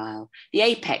choir aisle, the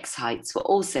apex heights were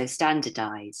also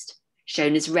standardised,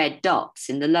 shown as red dots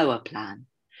in the lower plan,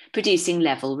 producing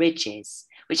level ridges,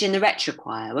 which in the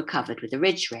retrochoir were covered with a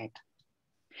ridge rib.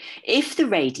 If the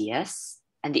radius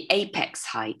and the apex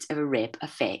height of a rib are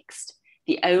fixed,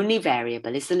 the only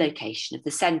variable is the location of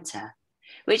the centre,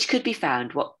 which could be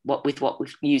found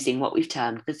using what we've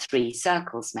termed the 3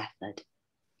 circles method.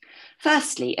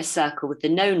 Firstly, a circle with the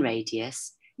known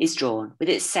radius is drawn with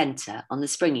its centre on the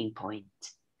springing point,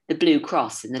 the blue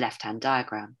cross in the left-hand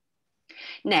diagram.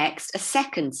 Next, a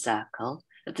second circle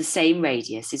of the same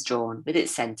radius is drawn with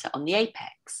its centre on the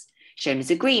apex, shown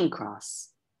as a green cross.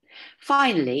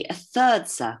 Finally, a third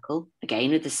circle,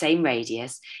 again with the same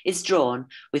radius, is drawn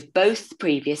with both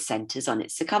previous centres on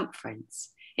its circumference,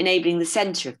 enabling the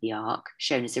centre of the arc,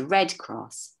 shown as a red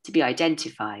cross, to be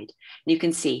identified. And you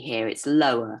can see here it's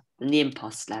lower than the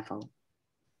impost level.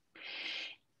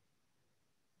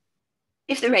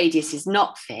 If the radius is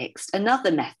not fixed,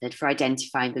 another method for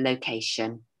identifying the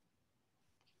location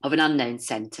of an unknown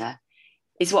centre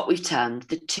is what we've termed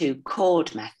the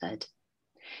 2-chord method.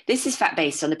 This is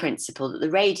based on the principle that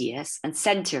the radius and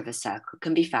centre of a circle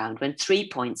can be found when 3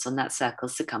 points on that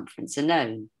circle's circumference are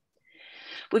known.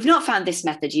 We've not found this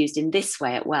method used in this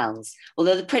way at Wells,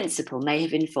 although the principle may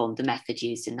have informed the method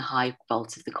used in the high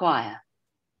vault of the choir.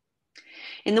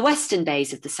 In the western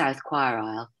bays of the south choir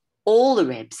aisle, all the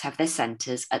ribs have their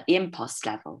centres at the impost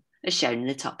level, as shown in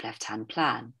the top left-hand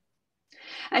plan.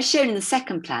 As shown in the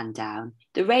second plan down,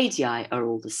 the radii are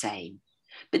all the same,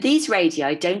 but these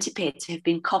radii don't appear to have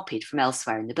been copied from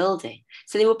elsewhere in the building,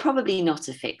 so they were probably not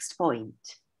a fixed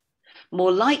point.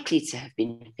 More likely to have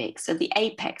been fixed are the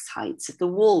apex heights of the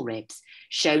wall ribs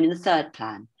shown in the third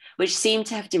plan, which seem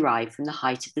to have derived from the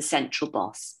height of the central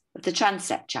boss of the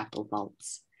transept chapel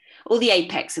vaults, or the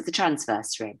apex of the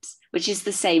transverse ribs, which is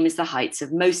the same as the heights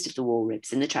of most of the wall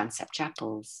ribs in the transept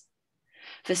chapels.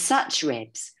 For such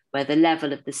ribs, where the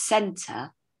level of the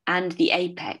centre and the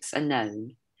apex are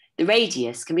known, the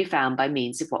radius can be found by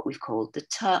means of what we've called the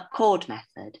chord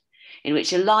method, in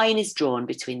which a line is drawn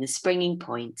between the springing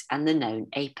point and the known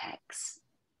apex.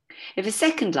 If a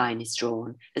second line is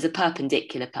drawn as a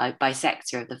perpendicular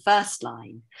bisector of the first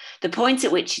line, the point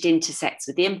at which it intersects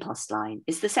with the impost line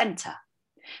is the centre,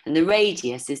 and the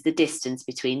radius is the distance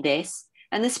between this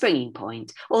and the springing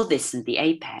point, or this and the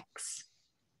apex.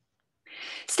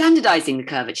 Standardising the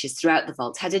curvatures throughout the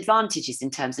vault had advantages in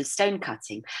terms of stone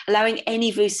cutting, allowing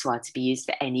any voussoir to be used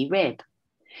for any rib.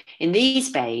 In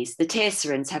these bays, the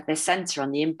tiercerons have their centre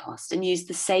on the impost and use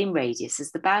the same radius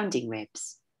as the bounding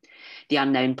ribs. The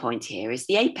unknown point here is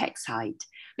the apex height,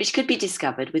 which could be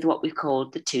discovered with what we've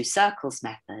called the 2 circles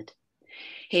method.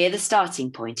 Here, the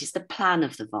starting point is the plan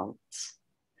of the vault.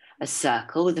 A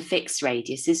circle with a fixed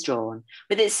radius is drawn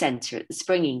with its centre at the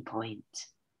springing point.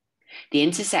 The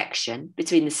intersection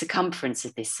between the circumference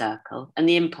of this circle and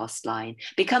the impost line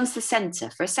becomes the centre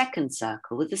for a second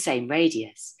circle with the same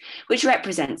radius, which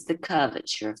represents the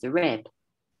curvature of the rib.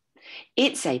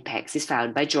 Its apex is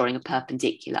found by drawing a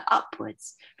perpendicular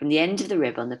upwards from the end of the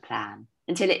rib on the plan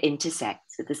until it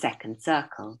intersects with the second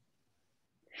circle.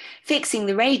 Fixing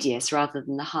the radius rather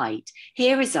than the height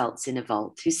here results in a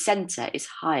vault whose centre is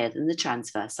higher than the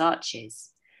transverse arches.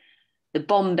 The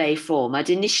Bombay form I'd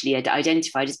initially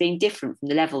identified as being different from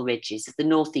the level ridges of the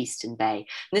northeastern bay,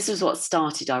 and this was what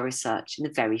started our research in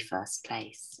the very first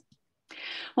place.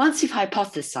 Once we've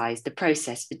hypothesised the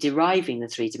process for deriving the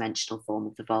 3-dimensional form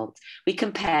of the vault, we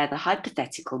compare the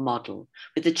hypothetical model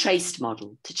with the traced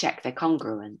model to check their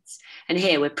congruence, and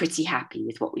here we're pretty happy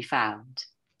with what we found.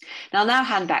 Now I'll now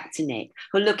hand back to Nick,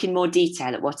 who'll look in more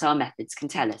detail at what our methods can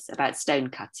tell us about stone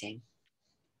cutting.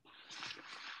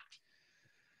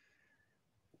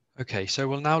 Okay, so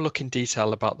we'll now look in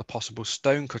detail about the possible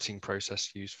stone cutting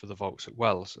process used for the vaults at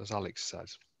Wells, as Alex said.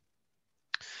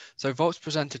 So vaults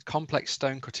presented complex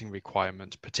stone cutting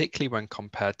requirements, particularly when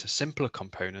compared to simpler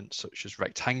components such as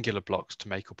rectangular blocks to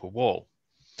make up a wall.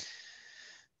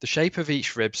 The shape of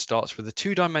each rib starts with a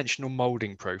 2-dimensional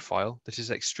moulding profile that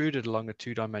is extruded along a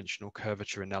 2-dimensional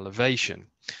curvature and elevation,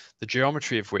 the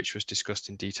geometry of which was discussed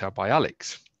in detail by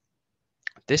Alex.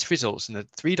 This results in a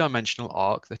 3-dimensional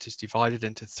arc that is divided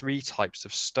into 3 types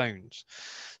of stones.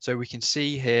 So we can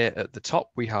see here at the top,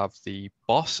 we have the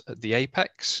boss at the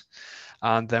apex,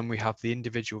 and then we have the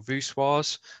individual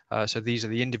voussoirs. So these are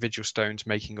the individual stones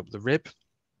making up the rib.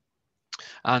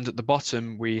 And at the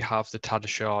bottom, we have the tas de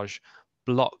charge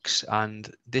blocks,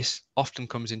 and this often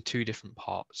comes in two different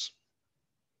parts.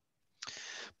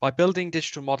 By building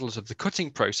digital models of the cutting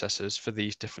processes for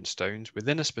these different stones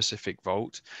within a specific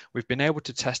vault, we've been able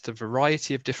to test a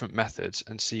variety of different methods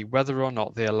and see whether or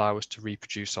not they allow us to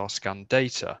reproduce our scanned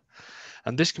data.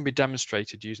 And this can be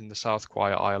demonstrated using the South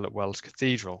Choir Aisle at Wells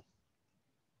Cathedral.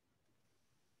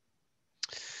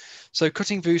 So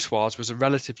cutting voussoirs was a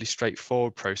relatively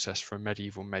straightforward process for a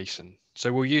medieval mason.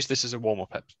 So we'll use this as a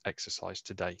warm-up exercise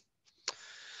today.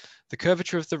 The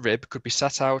curvature of the rib could be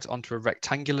set out onto a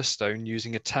rectangular stone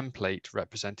using a template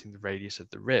representing the radius of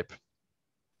the rib,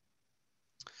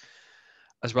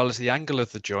 as well as the angle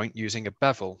of the joint using a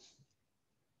bevel.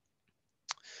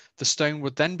 The stone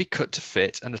would then be cut to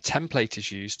fit, and a template is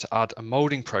used to add a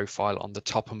moulding profile on the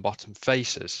top and bottom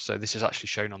faces. So this is actually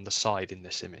shown on the side in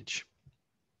this image.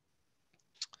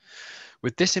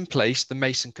 With this in place, the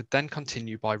mason could then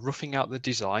continue by roughing out the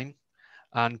design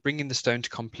and bringing the stone to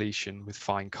completion with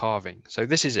fine carving. So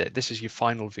this is it. This is your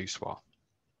final voussoir.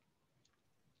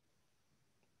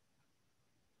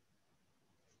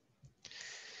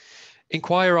 In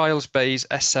choir aisles bays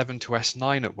S7 to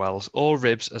S9 at Wells, all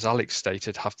ribs, as Alex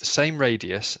stated, have the same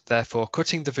radius. Therefore,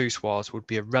 cutting the voussoirs would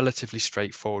be a relatively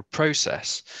straightforward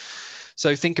process.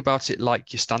 So think about it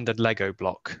like your standard Lego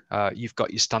block. You've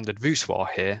got your standard voussoir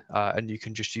here, and you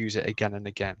can just use it again and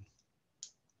again.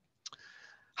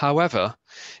 However,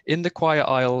 in the choir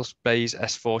aisles bays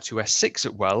S4 to S6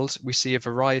 at Wells, we see a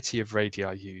variety of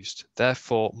radii used.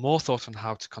 Therefore, more thought on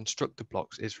how to construct the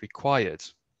blocks is required.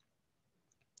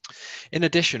 In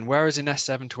addition, whereas in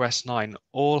S7 to S9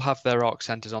 all have their arc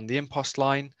centers on the impost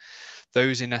line,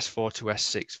 those in S4 to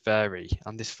S6 vary,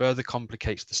 and this further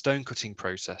complicates the stone cutting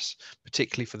process,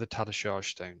 particularly for the tadoshaj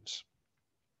stones.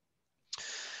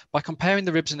 By comparing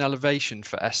the ribs in elevation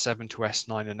for S7 to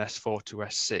S9 and S4 to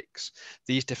S6,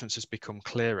 these differences become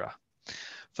clearer.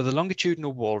 For the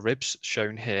longitudinal wall ribs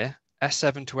shown here,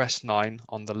 S7 to S9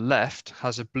 on the left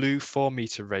has a blue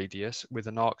 4-meter radius with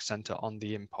an arc center on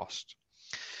the impost.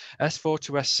 S4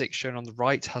 to S6 shown on the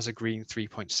right has a green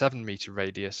 3.7-meter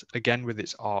radius, again with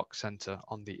its arc center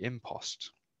on the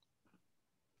impost.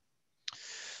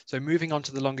 So moving on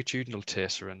to the longitudinal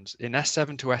tiercerons, in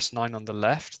S7 to S9 on the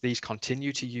left, these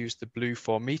continue to use the blue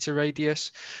 4-meter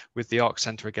radius with the arc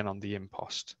center again on the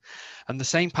impost. And the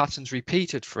same patterns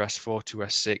repeated for S4 to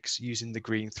S6 using the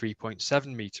green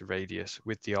 3.7-meter radius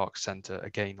with the arc center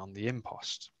again on the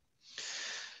impost.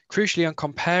 Crucially, on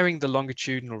comparing the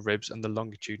longitudinal ribs and the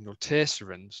longitudinal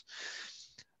tiercerons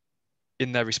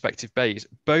in their respective bays,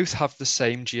 both have the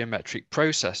same geometric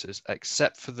processes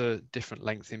except for the different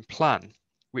length in plan,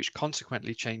 which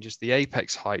consequently changes the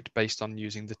apex height based on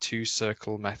using the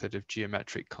two-circle method of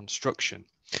geometric construction.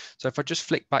 So if I just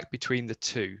flick back between the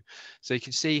two, so you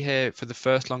can see here for the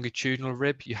first longitudinal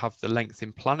rib, you have the length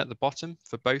in plan at the bottom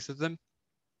for both of them.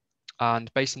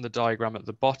 And based on the diagram at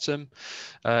the bottom,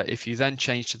 if you then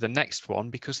change to the next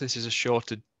one, because this is a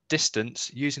shorter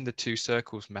distance, using the two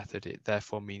circles method, it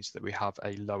therefore means that we have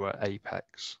a lower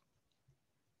apex.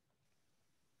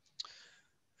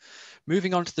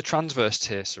 Moving on to the transverse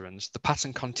tiercerons, the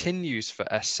pattern continues for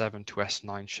S7 to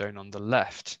S9 shown on the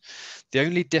left. The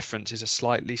only difference is a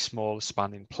slightly smaller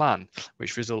span in plan,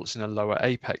 which results in a lower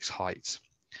apex height.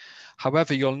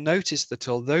 However, you'll notice that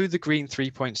although the green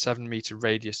 3.7-meter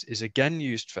radius is again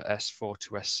used for S4 to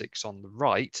S6 on the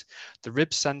right, the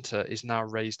rib center is now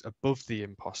raised above the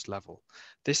impost level.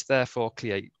 This therefore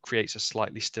creates a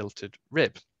slightly stilted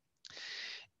rib.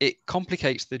 It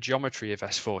complicates the geometry of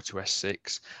S4 to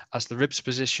S6 as the rib's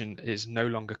position is no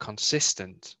longer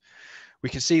consistent. We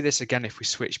can see this again if we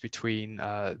switch between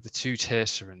the two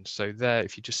tiercerons. So there,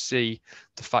 if you just see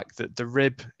the fact that the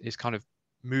rib is kind of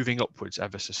moving upwards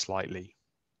ever so slightly.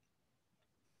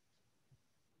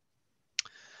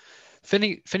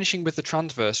 Finishing with the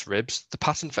transverse ribs, the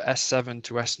pattern for S7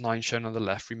 to S9 shown on the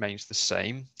left remains the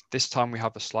same. This time we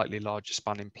have a slightly larger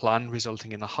span in plan,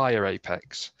 resulting in a higher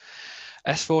apex.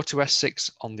 S4 to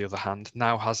S6, on the other hand,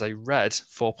 now has a red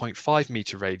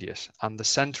 4.5-meter radius, and the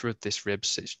center of this rib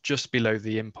sits just below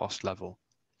the impost level.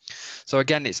 So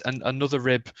again, it's another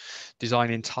rib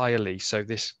design entirely, so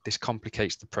this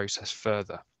complicates the process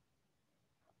further.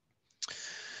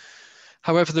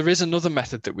 However, there is another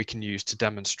method that we can use to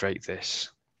demonstrate this.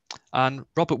 And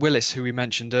Robert Willis, who we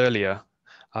mentioned earlier,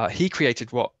 he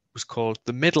created what was called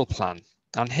the middle plan.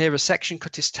 And here a section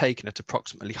cut is taken at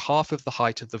approximately half of the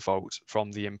height of the vault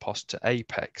from the impost to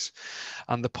apex.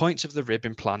 And the points of the rib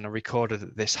in plan are recorded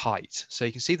at this height. So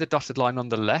you can see the dotted line on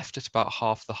the left at about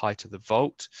half the height of the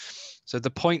vault. So the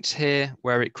points here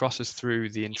where it crosses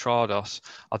through the intrados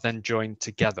are then joined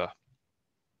together.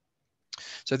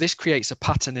 So this creates a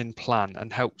pattern in plan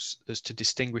and helps us to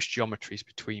distinguish geometries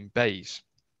between bays.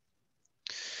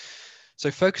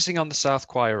 So focusing on the south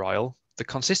choir aisle, the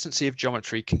consistency of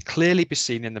geometry can clearly be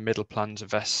seen in the middle plans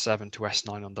of S7 to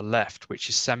S9 on the left, which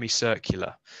is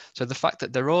semicircular. So the fact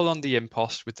that they're all on the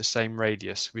impost with the same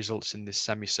radius results in this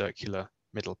semicircular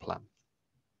middle plan.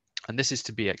 And this is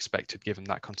to be expected given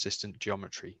that consistent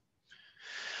geometry.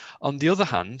 On the other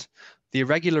hand, the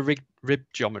irregular rib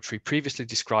geometry previously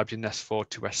described in S4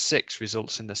 to S6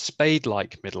 results in a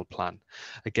spade-like middle plan,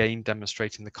 again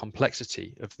demonstrating the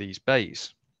complexity of these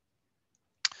bays.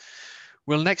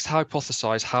 We'll next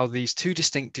hypothesize how these two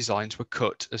distinct designs were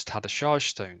cut as tadoshaj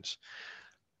stones.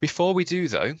 Before we do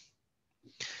though,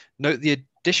 note the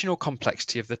additional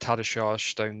complexity of the tadoshaj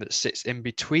stone that sits in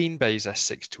between bays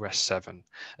S6 to S7,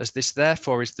 as this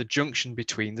therefore is the junction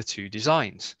between the two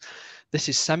designs. This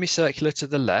is semicircular to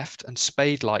the left and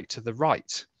spade-like to the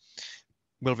right.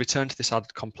 We'll return to this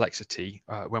added complexity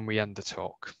when we end the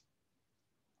talk.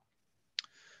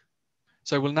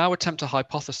 So we'll now attempt to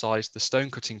hypothesize the stone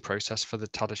cutting process for the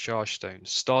tadoshaj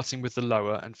stones, starting with the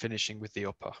lower and finishing with the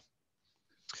upper.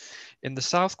 In the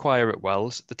south choir at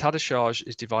Wells, the tadoshaj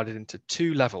is divided into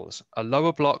two levels, a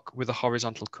lower block with a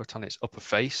horizontal cut on its upper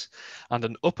face and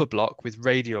an upper block with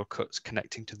radial cuts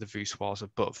connecting to the voussoirs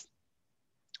above.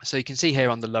 So you can see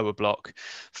here on the lower block,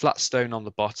 flat stone on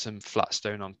the bottom, flat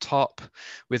stone on top.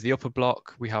 With the upper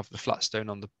block, we have the flat stone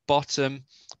on the bottom,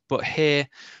 but here,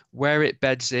 where it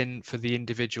beds in for the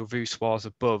individual voussoirs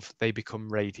above, they become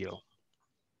radial.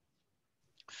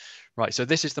 Right, so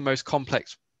this is the most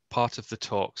complex part of the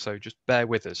talk, so just bear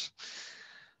with us.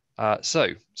 So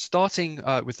starting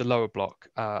with the lower block,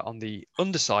 on the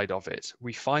underside of it,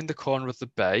 we find the corner of the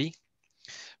bay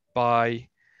by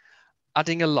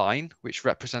adding a line which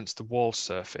represents the wall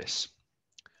surface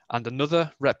and another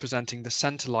representing the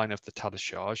center line of the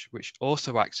tadoshaj, which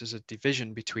also acts as a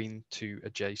division between two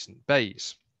adjacent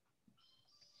bays.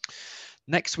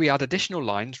 Next, we add additional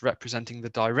lines representing the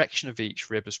direction of each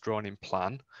rib as drawn in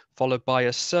plan, followed by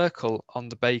a circle on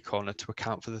the bay corner to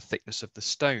account for the thickness of the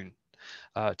stone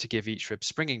to give each rib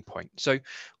springing point. So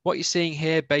what you're seeing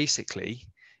here basically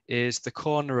is the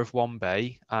corner of one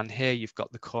bay, and here you've got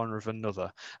the corner of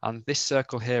another. And this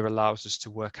circle here allows us to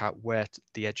work out where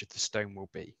the edge of the stone will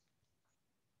be.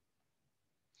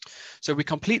 So we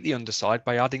complete the underside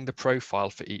by adding the profile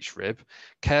for each rib,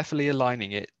 carefully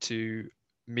aligning it to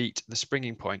meet the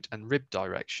springing point and rib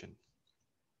direction.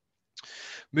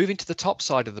 Moving to the top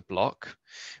side of the block,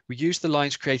 we use the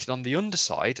lines created on the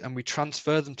underside and we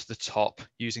transfer them to the top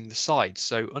using the sides.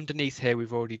 So underneath here,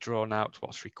 we've already drawn out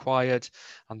what's required,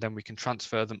 and then we can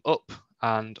transfer them up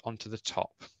and onto the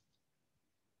top.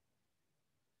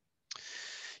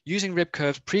 Using rib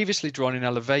curves previously drawn in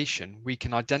elevation, we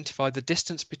can identify the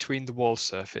distance between the wall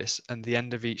surface and the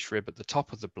end of each rib at the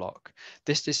top of the block.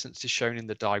 This distance is shown in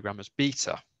the diagram as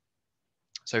beta.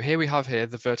 So here we have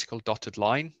the vertical dotted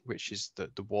line, which is the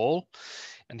wall.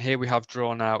 And here we have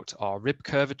drawn out our rib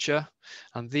curvature.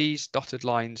 And these dotted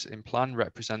lines in plan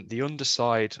represent the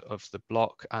underside of the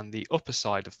block and the upper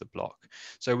side of the block.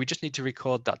 So we just need to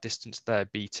record that distance there,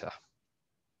 beta.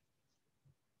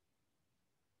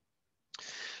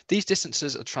 These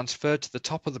distances are transferred to the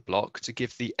top of the block to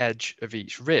give the edge of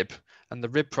each rib, and the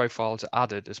rib profiles are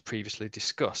added as previously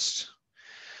discussed.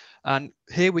 And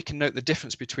here we can note the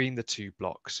difference between the two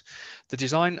blocks. The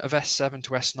design of S7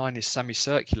 to S9 is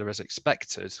semicircular as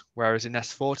expected, whereas in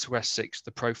S4 to S6,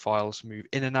 the profiles move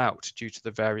in and out due to the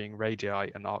varying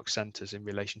radii and arc centers in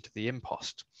relation to the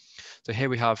impost. So here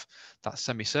we have that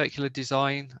semicircular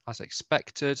design as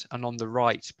expected, and on the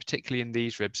right, particularly in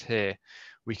these ribs here,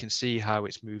 we can see how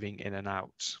it's moving in and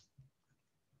out.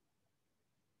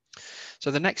 So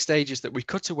the next stage is that we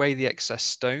cut away the excess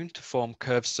stone to form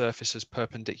curved surfaces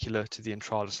perpendicular to the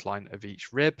intralis line of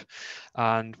each rib,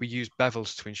 and we use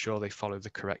bevels to ensure they follow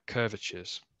the correct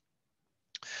curvatures.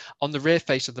 On the rear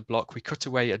face of the block, we cut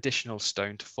away additional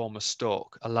stone to form a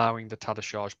stalk, allowing the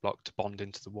tadoshaj block to bond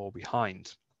into the wall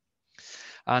behind.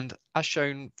 And as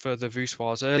shown for the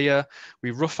voussoirs earlier, we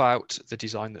rough out the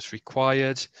design that's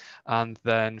required and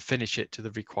then finish it to the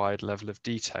required level of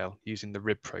detail using the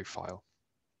rib profile.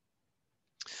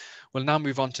 We'll now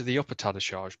move on to the upper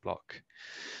tadoshaj block.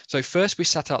 So first we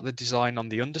set out the design on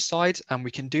the underside, and we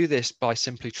can do this by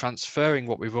simply transferring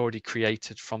what we've already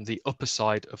created from the upper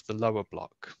side of the lower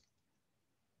block.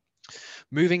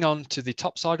 Moving on to the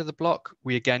top side of the block,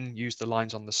 we again use the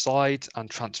lines on the side and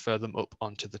transfer them up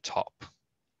onto the top.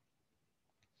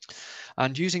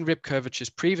 And using rib curvatures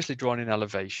previously drawn in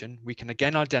elevation, we can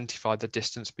again identify the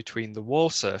distance between the wall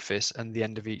surface and the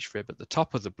end of each rib at the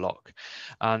top of the block.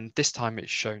 And this time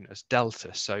it's shown as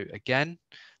delta. So again,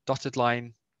 dotted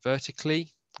line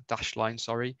vertically, dashed line,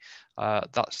 sorry,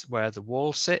 that's where the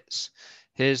wall sits.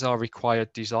 Here's our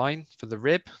required design for the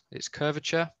rib, its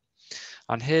curvature.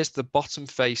 And here's the bottom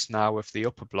face now of the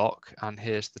upper block, and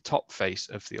here's the top face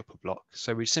of the upper block.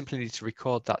 So we simply need to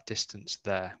record that distance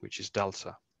there, which is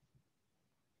delta.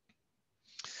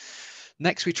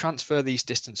 Next, we transfer these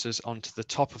distances onto the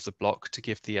top of the block to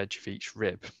give the edge of each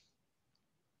rib.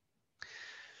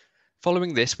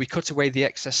 Following this, we cut away the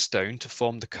excess stone to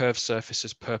form the curved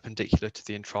surfaces perpendicular to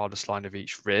the intraordus line of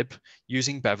each rib,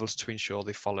 using bevels to ensure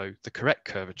they follow the correct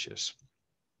curvatures.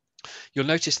 You'll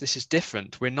notice this is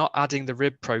different. We're not adding the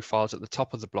rib profiles at the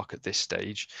top of the block at this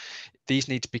stage. These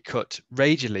need to be cut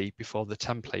radially before the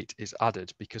template is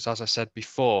added, because as I said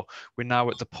before, we're now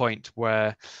at the point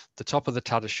where the top of the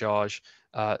tas de charge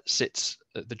sits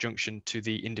at the junction to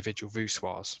the individual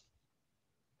voussoirs.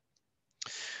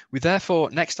 We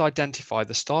therefore next identify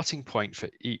the starting point for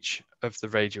each of the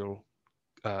radial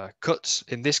cuts,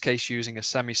 in this case using a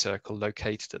semicircle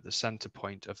located at the center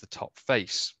point of the top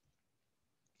face.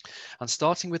 And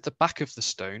starting with the back of the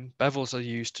stone, bevels are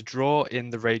used to draw in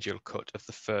the radial cut of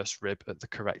the first rib at the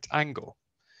correct angle,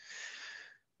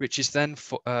 which is then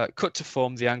cut to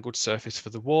form the angled surface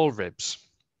for the wall ribs.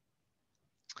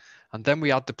 And then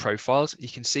we add the profiles. You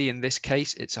can see in this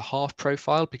case, it's a half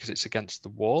profile because it's against the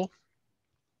wall.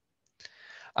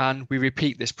 And we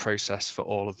repeat this process for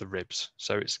all of the ribs.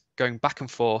 So it's going back and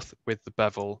forth with the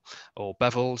bevel or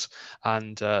bevels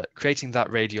and creating that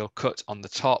radial cut on the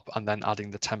top and then adding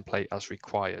the template as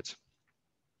required.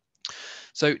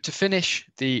 So to finish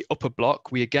the upper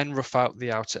block, we again rough out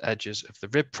the outer edges of the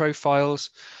rib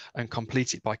profiles and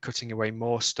complete it by cutting away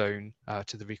more stone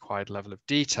to the required level of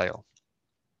detail.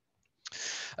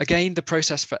 Again, the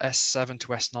process for S7 to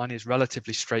S9 is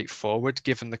relatively straightforward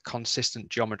given the consistent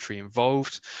geometry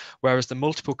involved, whereas the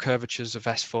multiple curvatures of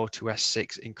S4 to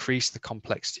S6 increase the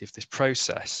complexity of this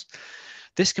process.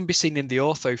 This can be seen in the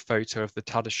ortho photo of the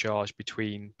tas de charge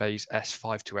between bays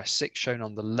S5 to S6 shown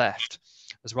on the left,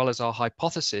 as well as our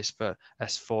hypothesis for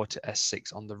S4 to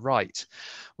S6 on the right,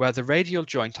 where the radial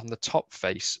joints on the top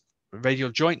faces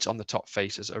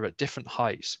are at different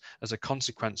heights as a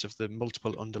consequence of the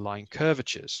multiple underlying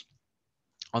curvatures.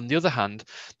 On the other hand,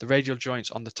 the radial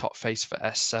joints on the top face for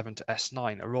S7 to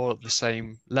S9 are all at the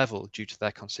same level due to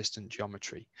their consistent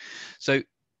geometry. So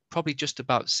probably just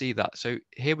about see that. So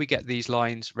here we get these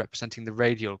lines representing the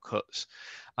radial cuts.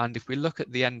 And if we look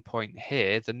at the end point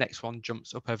here, the next one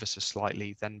jumps up ever so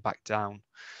slightly, then back down.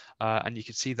 And you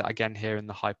can see that again here in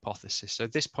the hypothesis. So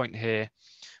this point here,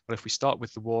 well, if we start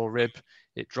with the wall rib,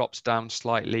 it drops down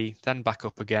slightly, then back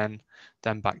up again,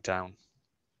 then back down.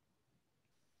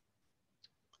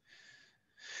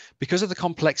 Because of the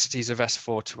complexities of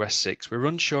S4 to S6, we're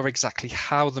unsure exactly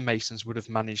how the masons would have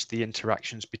managed the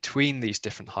interactions between these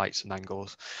different heights and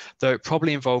angles, though it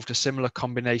probably involved a similar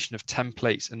combination of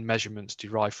templates and measurements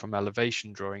derived from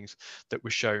elevation drawings that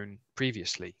were shown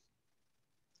previously.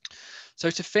 So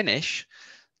to finish,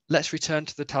 let's return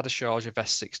to the tas de charge of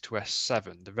S6 to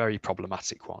S7, the very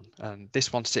problematic one, and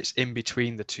this one sits in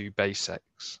between the two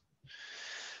basects.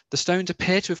 The stones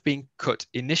appear to have been cut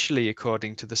initially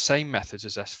according to the same methods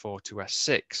as S4 to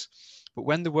S6, but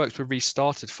when the works were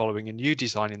restarted following a new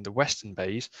design in the western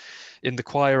bays, in the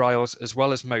choir aisles as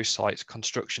well as most sites,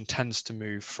 construction tends to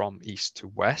move from east to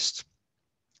west.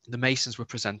 The masons were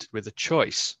presented with a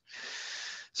choice.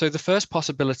 So the first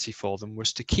possibility for them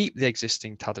was to keep the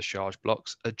existing tas de charge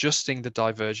blocks, adjusting the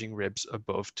diverging ribs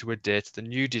above to adhere to the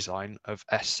new design of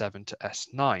S7 to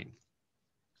S9.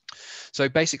 So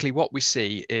basically what we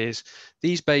see is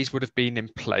these bays would have been in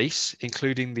place,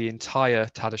 including the entire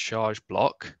tas de charge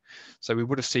block. So we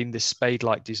would have seen this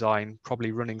spade-like design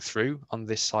probably running through on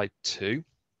this side too.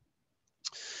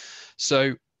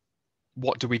 So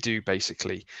what do we do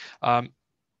basically?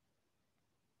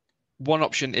 One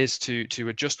option is to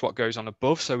adjust what goes on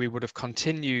above. So we would have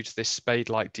continued this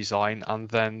spade-like design and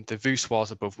then the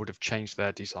voussoirs above would have changed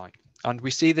their design. And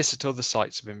we see this at other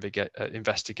sites of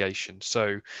investigation.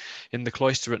 So in the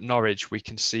cloister at Norwich, we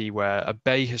can see where a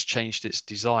bay has changed its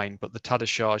design, but the tas de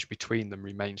charge between them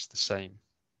remains the same.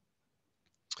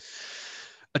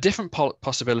 A different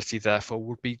possibility, therefore,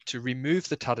 would be to remove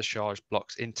the tas de charge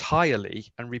blocks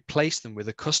entirely and replace them with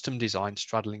a custom design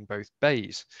straddling both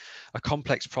bays, a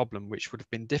complex problem which would have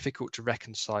been difficult to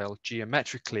reconcile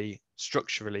geometrically,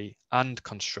 structurally, and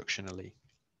constructionally.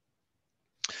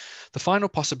 The final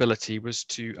possibility was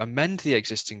to amend the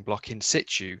existing block in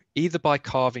situ, either by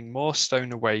carving more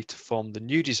stone away to form the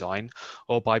new design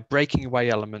or by breaking away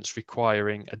elements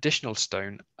requiring additional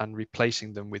stone and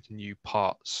replacing them with new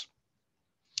parts.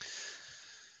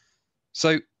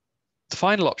 So the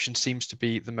final option seems to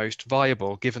be the most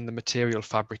viable given the material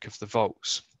fabric of the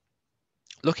vaults.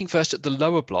 Looking first at the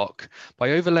lower block,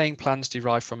 by overlaying plans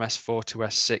derived from S4 to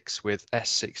S6 with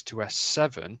S6 to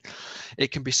S7,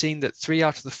 it can be seen that 3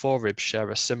 out of the 4 ribs share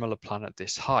a similar plan at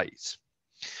this height,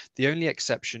 the only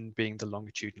exception being the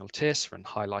longitudinal tierceren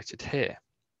highlighted here.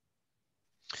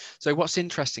 So what's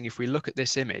interesting, if we look at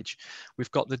this image, we've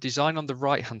got the design on the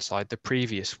right-hand side, the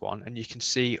previous one, and you can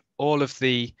see all of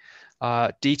the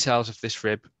details of this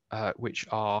rib which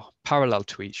are parallel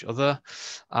to each other.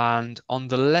 And on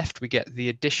the left, we get the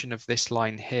addition of this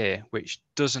line here, which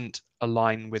doesn't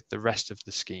align with the rest of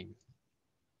the scheme.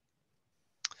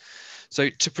 So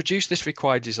to produce this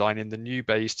required design in the new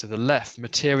bays to the left,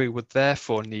 material would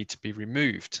therefore need to be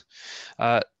removed.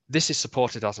 This is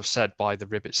supported, as I've said, by the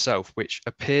rib itself, which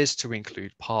appears to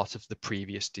include part of the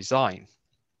previous design.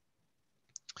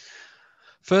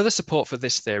 Further support for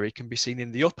this theory can be seen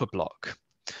in the upper block,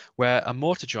 where a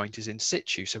mortar joint is in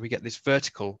situ, so we get this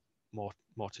vertical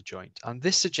mortar joint. And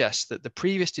this suggests that the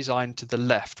previous design to the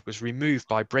left was removed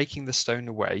by breaking the stone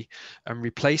away and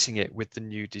replacing it with the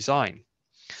new design.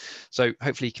 So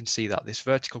hopefully you can see that, this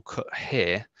vertical cut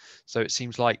here. So it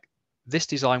seems like this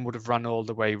design would have run all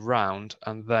the way round,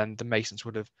 and then the masons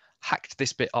would have hacked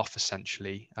this bit off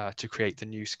essentially to create the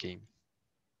new scheme.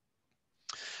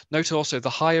 Note also the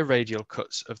higher radial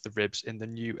cuts of the ribs in the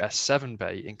new S7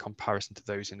 bay in comparison to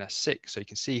those in S6. So you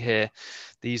can see here,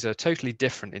 these are totally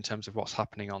different in terms of what's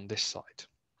happening on this side.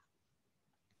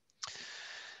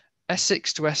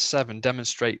 S6 to S7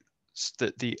 demonstrates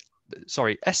that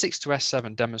S6 to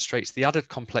S7 demonstrates the added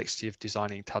complexity of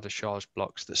designing tas de charge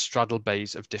blocks that straddle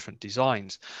bays of different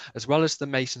designs, as well as the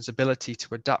mason's ability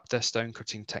to adapt their stone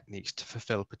cutting techniques to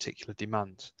fulfill particular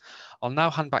demands. I'll now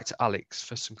hand back to Alex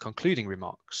for some concluding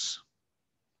remarks.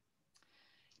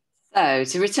 So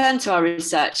to return to our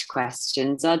research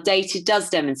questions, our data does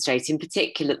demonstrate in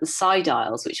particular that the side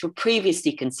aisles, which were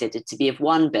previously considered to be of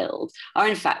one build, are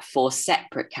in fact 4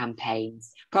 separate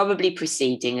campaigns, probably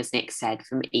proceeding, as Nick said,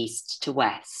 from east to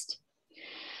west.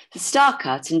 The star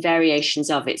cut and variations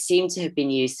of it seem to have been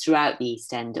used throughout the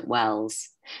East End at Wells,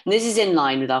 and this is in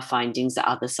line with our findings at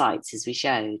other sites, as we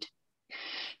showed.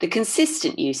 The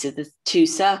consistent use of the 2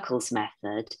 circles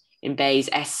method in bays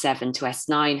S7 to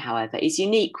S9, however, is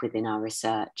unique within our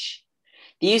research.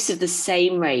 The use of the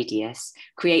same radius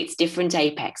creates different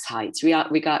apex heights,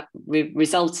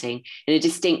 resulting in a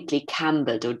distinctly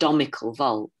cambered or domical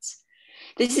vault.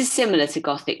 This is similar to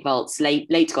Gothic vaults,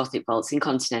 late Gothic vaults in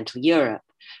continental Europe,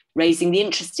 raising the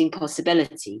interesting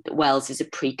possibility that Wells is a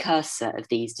precursor of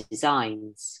these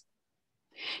designs.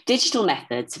 Digital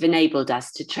methods have enabled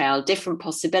us to trial different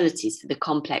possibilities for the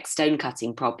complex stone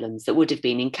cutting problems that would have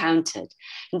been encountered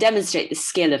and demonstrate the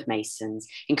skill of masons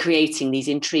in creating these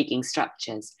intriguing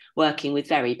structures, working with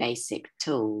very basic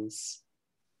tools.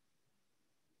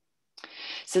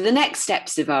 So the next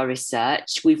steps of our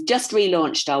research, we've just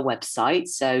relaunched our website,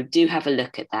 so do have a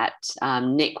look at that.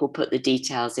 Nick will put the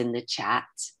details in the chat.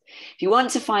 If you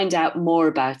want to find out more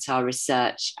about our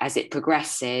research as it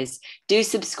progresses, do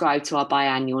subscribe to our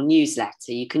biannual newsletter.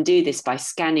 You can do this by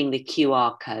scanning the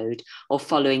QR code or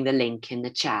following the link in the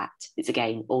chat. It's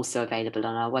again also available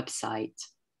on our website.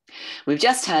 We've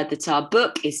just heard that our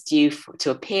book is due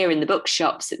to appear in the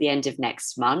bookshops at the end of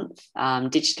next month,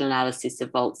 Digital Analysis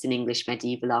of Vaults in English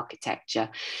Medieval Architecture.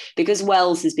 Because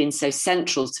Wells has been so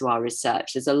central to our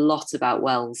research, there's a lot about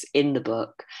Wells in the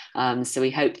book, so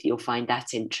we hope that you'll find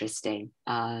that interesting.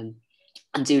 And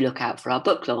do look out for our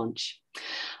book launch.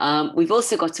 We've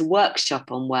also got a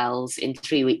workshop on Wells in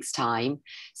 3 weeks' time,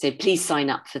 so please sign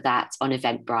up for that on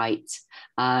Eventbrite.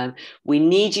 We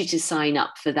need you to sign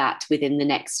up for that within the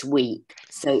next week.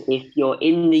 So if you're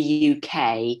in the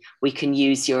UK, we can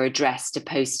use your address to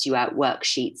post you out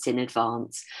worksheets in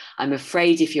advance. I'm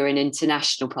afraid if you're an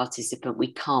international participant,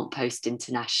 we can't post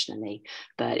internationally,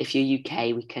 but if you're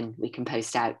UK, we can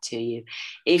post out to you.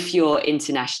 If you're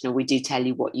international, we do tell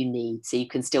you what you need, so you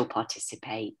can still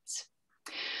participate.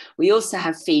 We also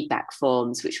have feedback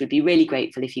forms, which would be really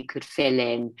grateful if you could fill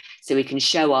in so we can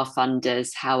show our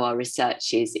funders how our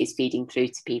research is feeding through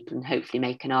to people and hopefully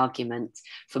make an argument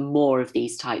for more of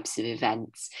these types of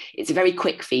events. It's a very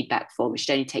quick feedback form. It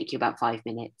should only take you about 5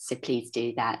 minutes, so please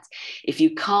do that. If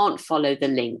you can't follow the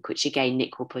link, which again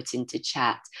Nick will put into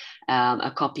chat,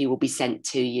 a copy will be sent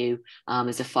to you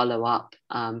as a follow-up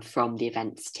from the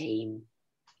events team.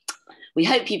 We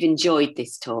hope you've enjoyed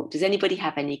this talk. Does anybody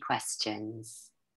have any questions?